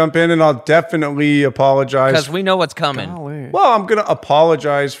in. I'll jump in, and I'll definitely apologize. Because we know what's coming. Golly. Well, I'm gonna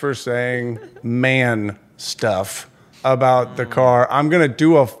apologize for saying man stuff about the car. I'm gonna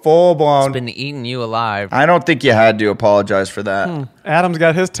do a full blown. It's been eating you alive. I don't think you had to apologize for that. Adam's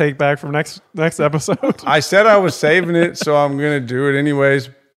got his take back from next episode. I said I was saving it, so I'm gonna do it anyways.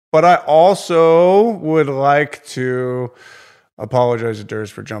 But I also would like to apologize to Durs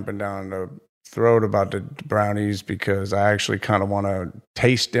for jumping down the throat about the brownies, because I actually kind of want to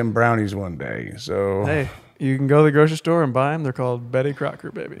taste them brownies one day. So Hey, you can go to the grocery store and buy them. They're called Betty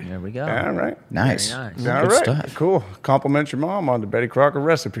Crocker, baby. There we go. All right. Nice. Very nice. All Good right. stuff. Cool. Compliment your mom on the Betty Crocker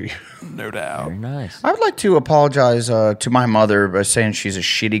recipe. No doubt. Very nice. I would like to apologize to my mother by saying she's a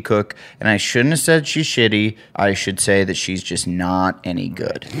shitty cook, and I shouldn't have said she's shitty. I should say that she's just not any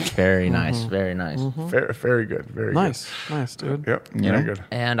good. Very nice. Very nice. Very good. Very Nice, dude. good. Yep. You Very know? good.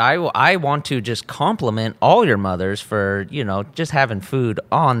 And I want to just compliment all your mothers for, just having food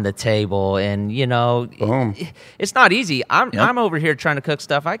on the table. And, Boom. it's not easy. I'm over here trying to cook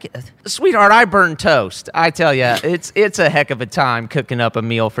stuff. Sweetheart, I burn toast. I tell you, it's a heck of a time cooking up a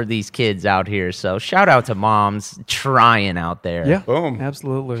meal for these kids out here. So shout out to moms trying out there. Yeah. Boom.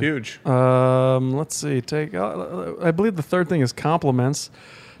 Absolutely. Huge. Let's see. I believe the third thing is compliments.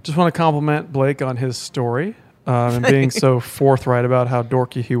 Just want to compliment Blake on his story and being so forthright about how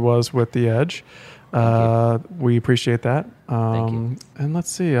dorky he was with The Edge. We appreciate that. Thank you. And let's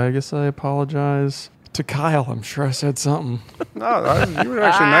see. I guess I apologize to Kyle. I'm sure I said something. No, you were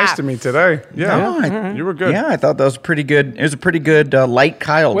actually nice to me today. Yeah, you were good. Yeah, I thought that was pretty good. It was a pretty good light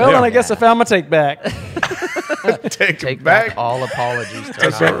Kyle. Well, then I guess I found my take back. Take back all apologies.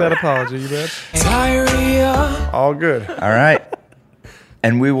 Take back that apology, you bitch. Diarrhea. All good. All right.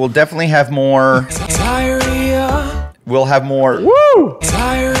 And we will definitely have more. Diarrhea. We'll have more. Woo!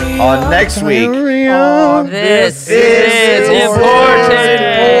 On next week. This is important.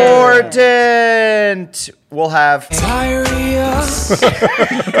 We'll have. Diarrhea.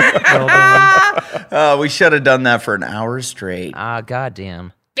 Well done. We should have done that for an hour straight.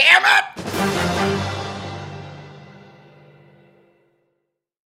 Goddamn. Damn it!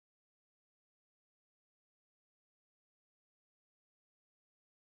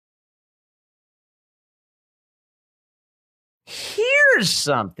 Here's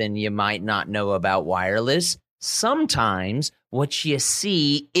something you might not know about wireless. Sometimes what you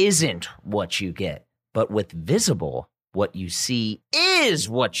see isn't what you get. But with Visible, what you see is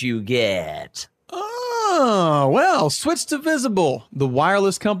what you get. Oh, well, switch to Visible, the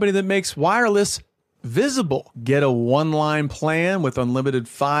wireless company that makes wireless visible. Get a one-line plan with unlimited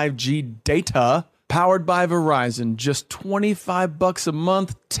 5G data powered by Verizon. Just $25 a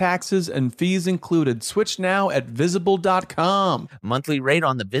month, taxes and fees included. Switch now at Visible.com. Monthly rate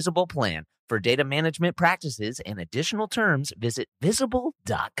on the Visible plan. For data management practices and additional terms, visit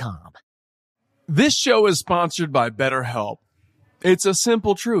Visible.com. This show is sponsored by BetterHelp. It's a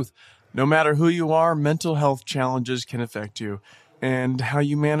simple truth. No matter who you are, mental health challenges can affect you, and how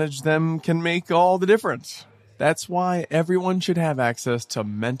you manage them can make all the difference. That's why everyone should have access to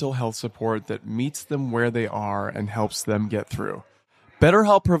mental health support that meets them where they are and helps them get through.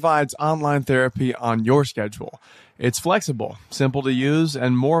 BetterHelp provides online therapy on your schedule. It's flexible, simple to use,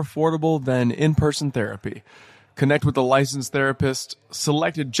 and more affordable than in-person therapy. Connect with a licensed therapist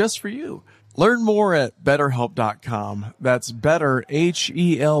selected just for you. Learn more at BetterHelp.com. That's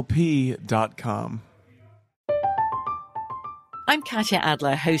BetterHelp.com. I'm Katya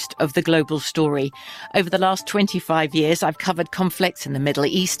Adler, host of The Global Story. Over the last 25 years, I've covered conflicts in the Middle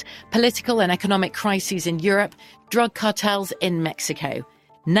East, political and economic crises in Europe, drug cartels in Mexico.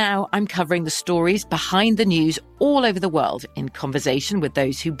 Now I'm covering the stories behind the news all over the world in conversation with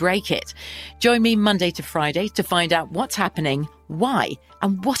those who break it. Join me Monday to Friday to find out what's happening, why,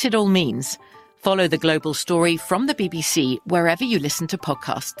 and what it all means. Follow The Global Story from the BBC wherever you listen to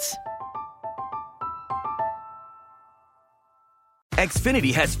podcasts.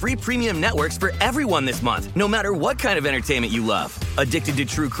 Xfinity has free premium networks for everyone this month, no matter what kind of entertainment you love. Addicted to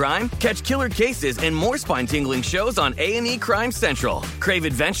true crime? Catch killer cases and more spine-tingling shows on A&E Crime Central. Crave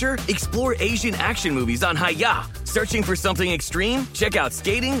adventure? Explore Asian action movies on Hi-YAH. Searching for something extreme? Check out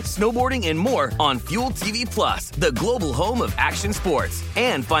skating, snowboarding, and more on Fuel TV Plus, the global home of action sports.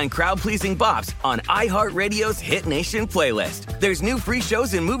 And find crowd-pleasing bops on iHeartRadio's Hit Nation playlist. There's new free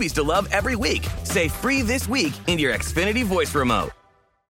shows and movies to love every week. Say free this week in your Xfinity voice remote.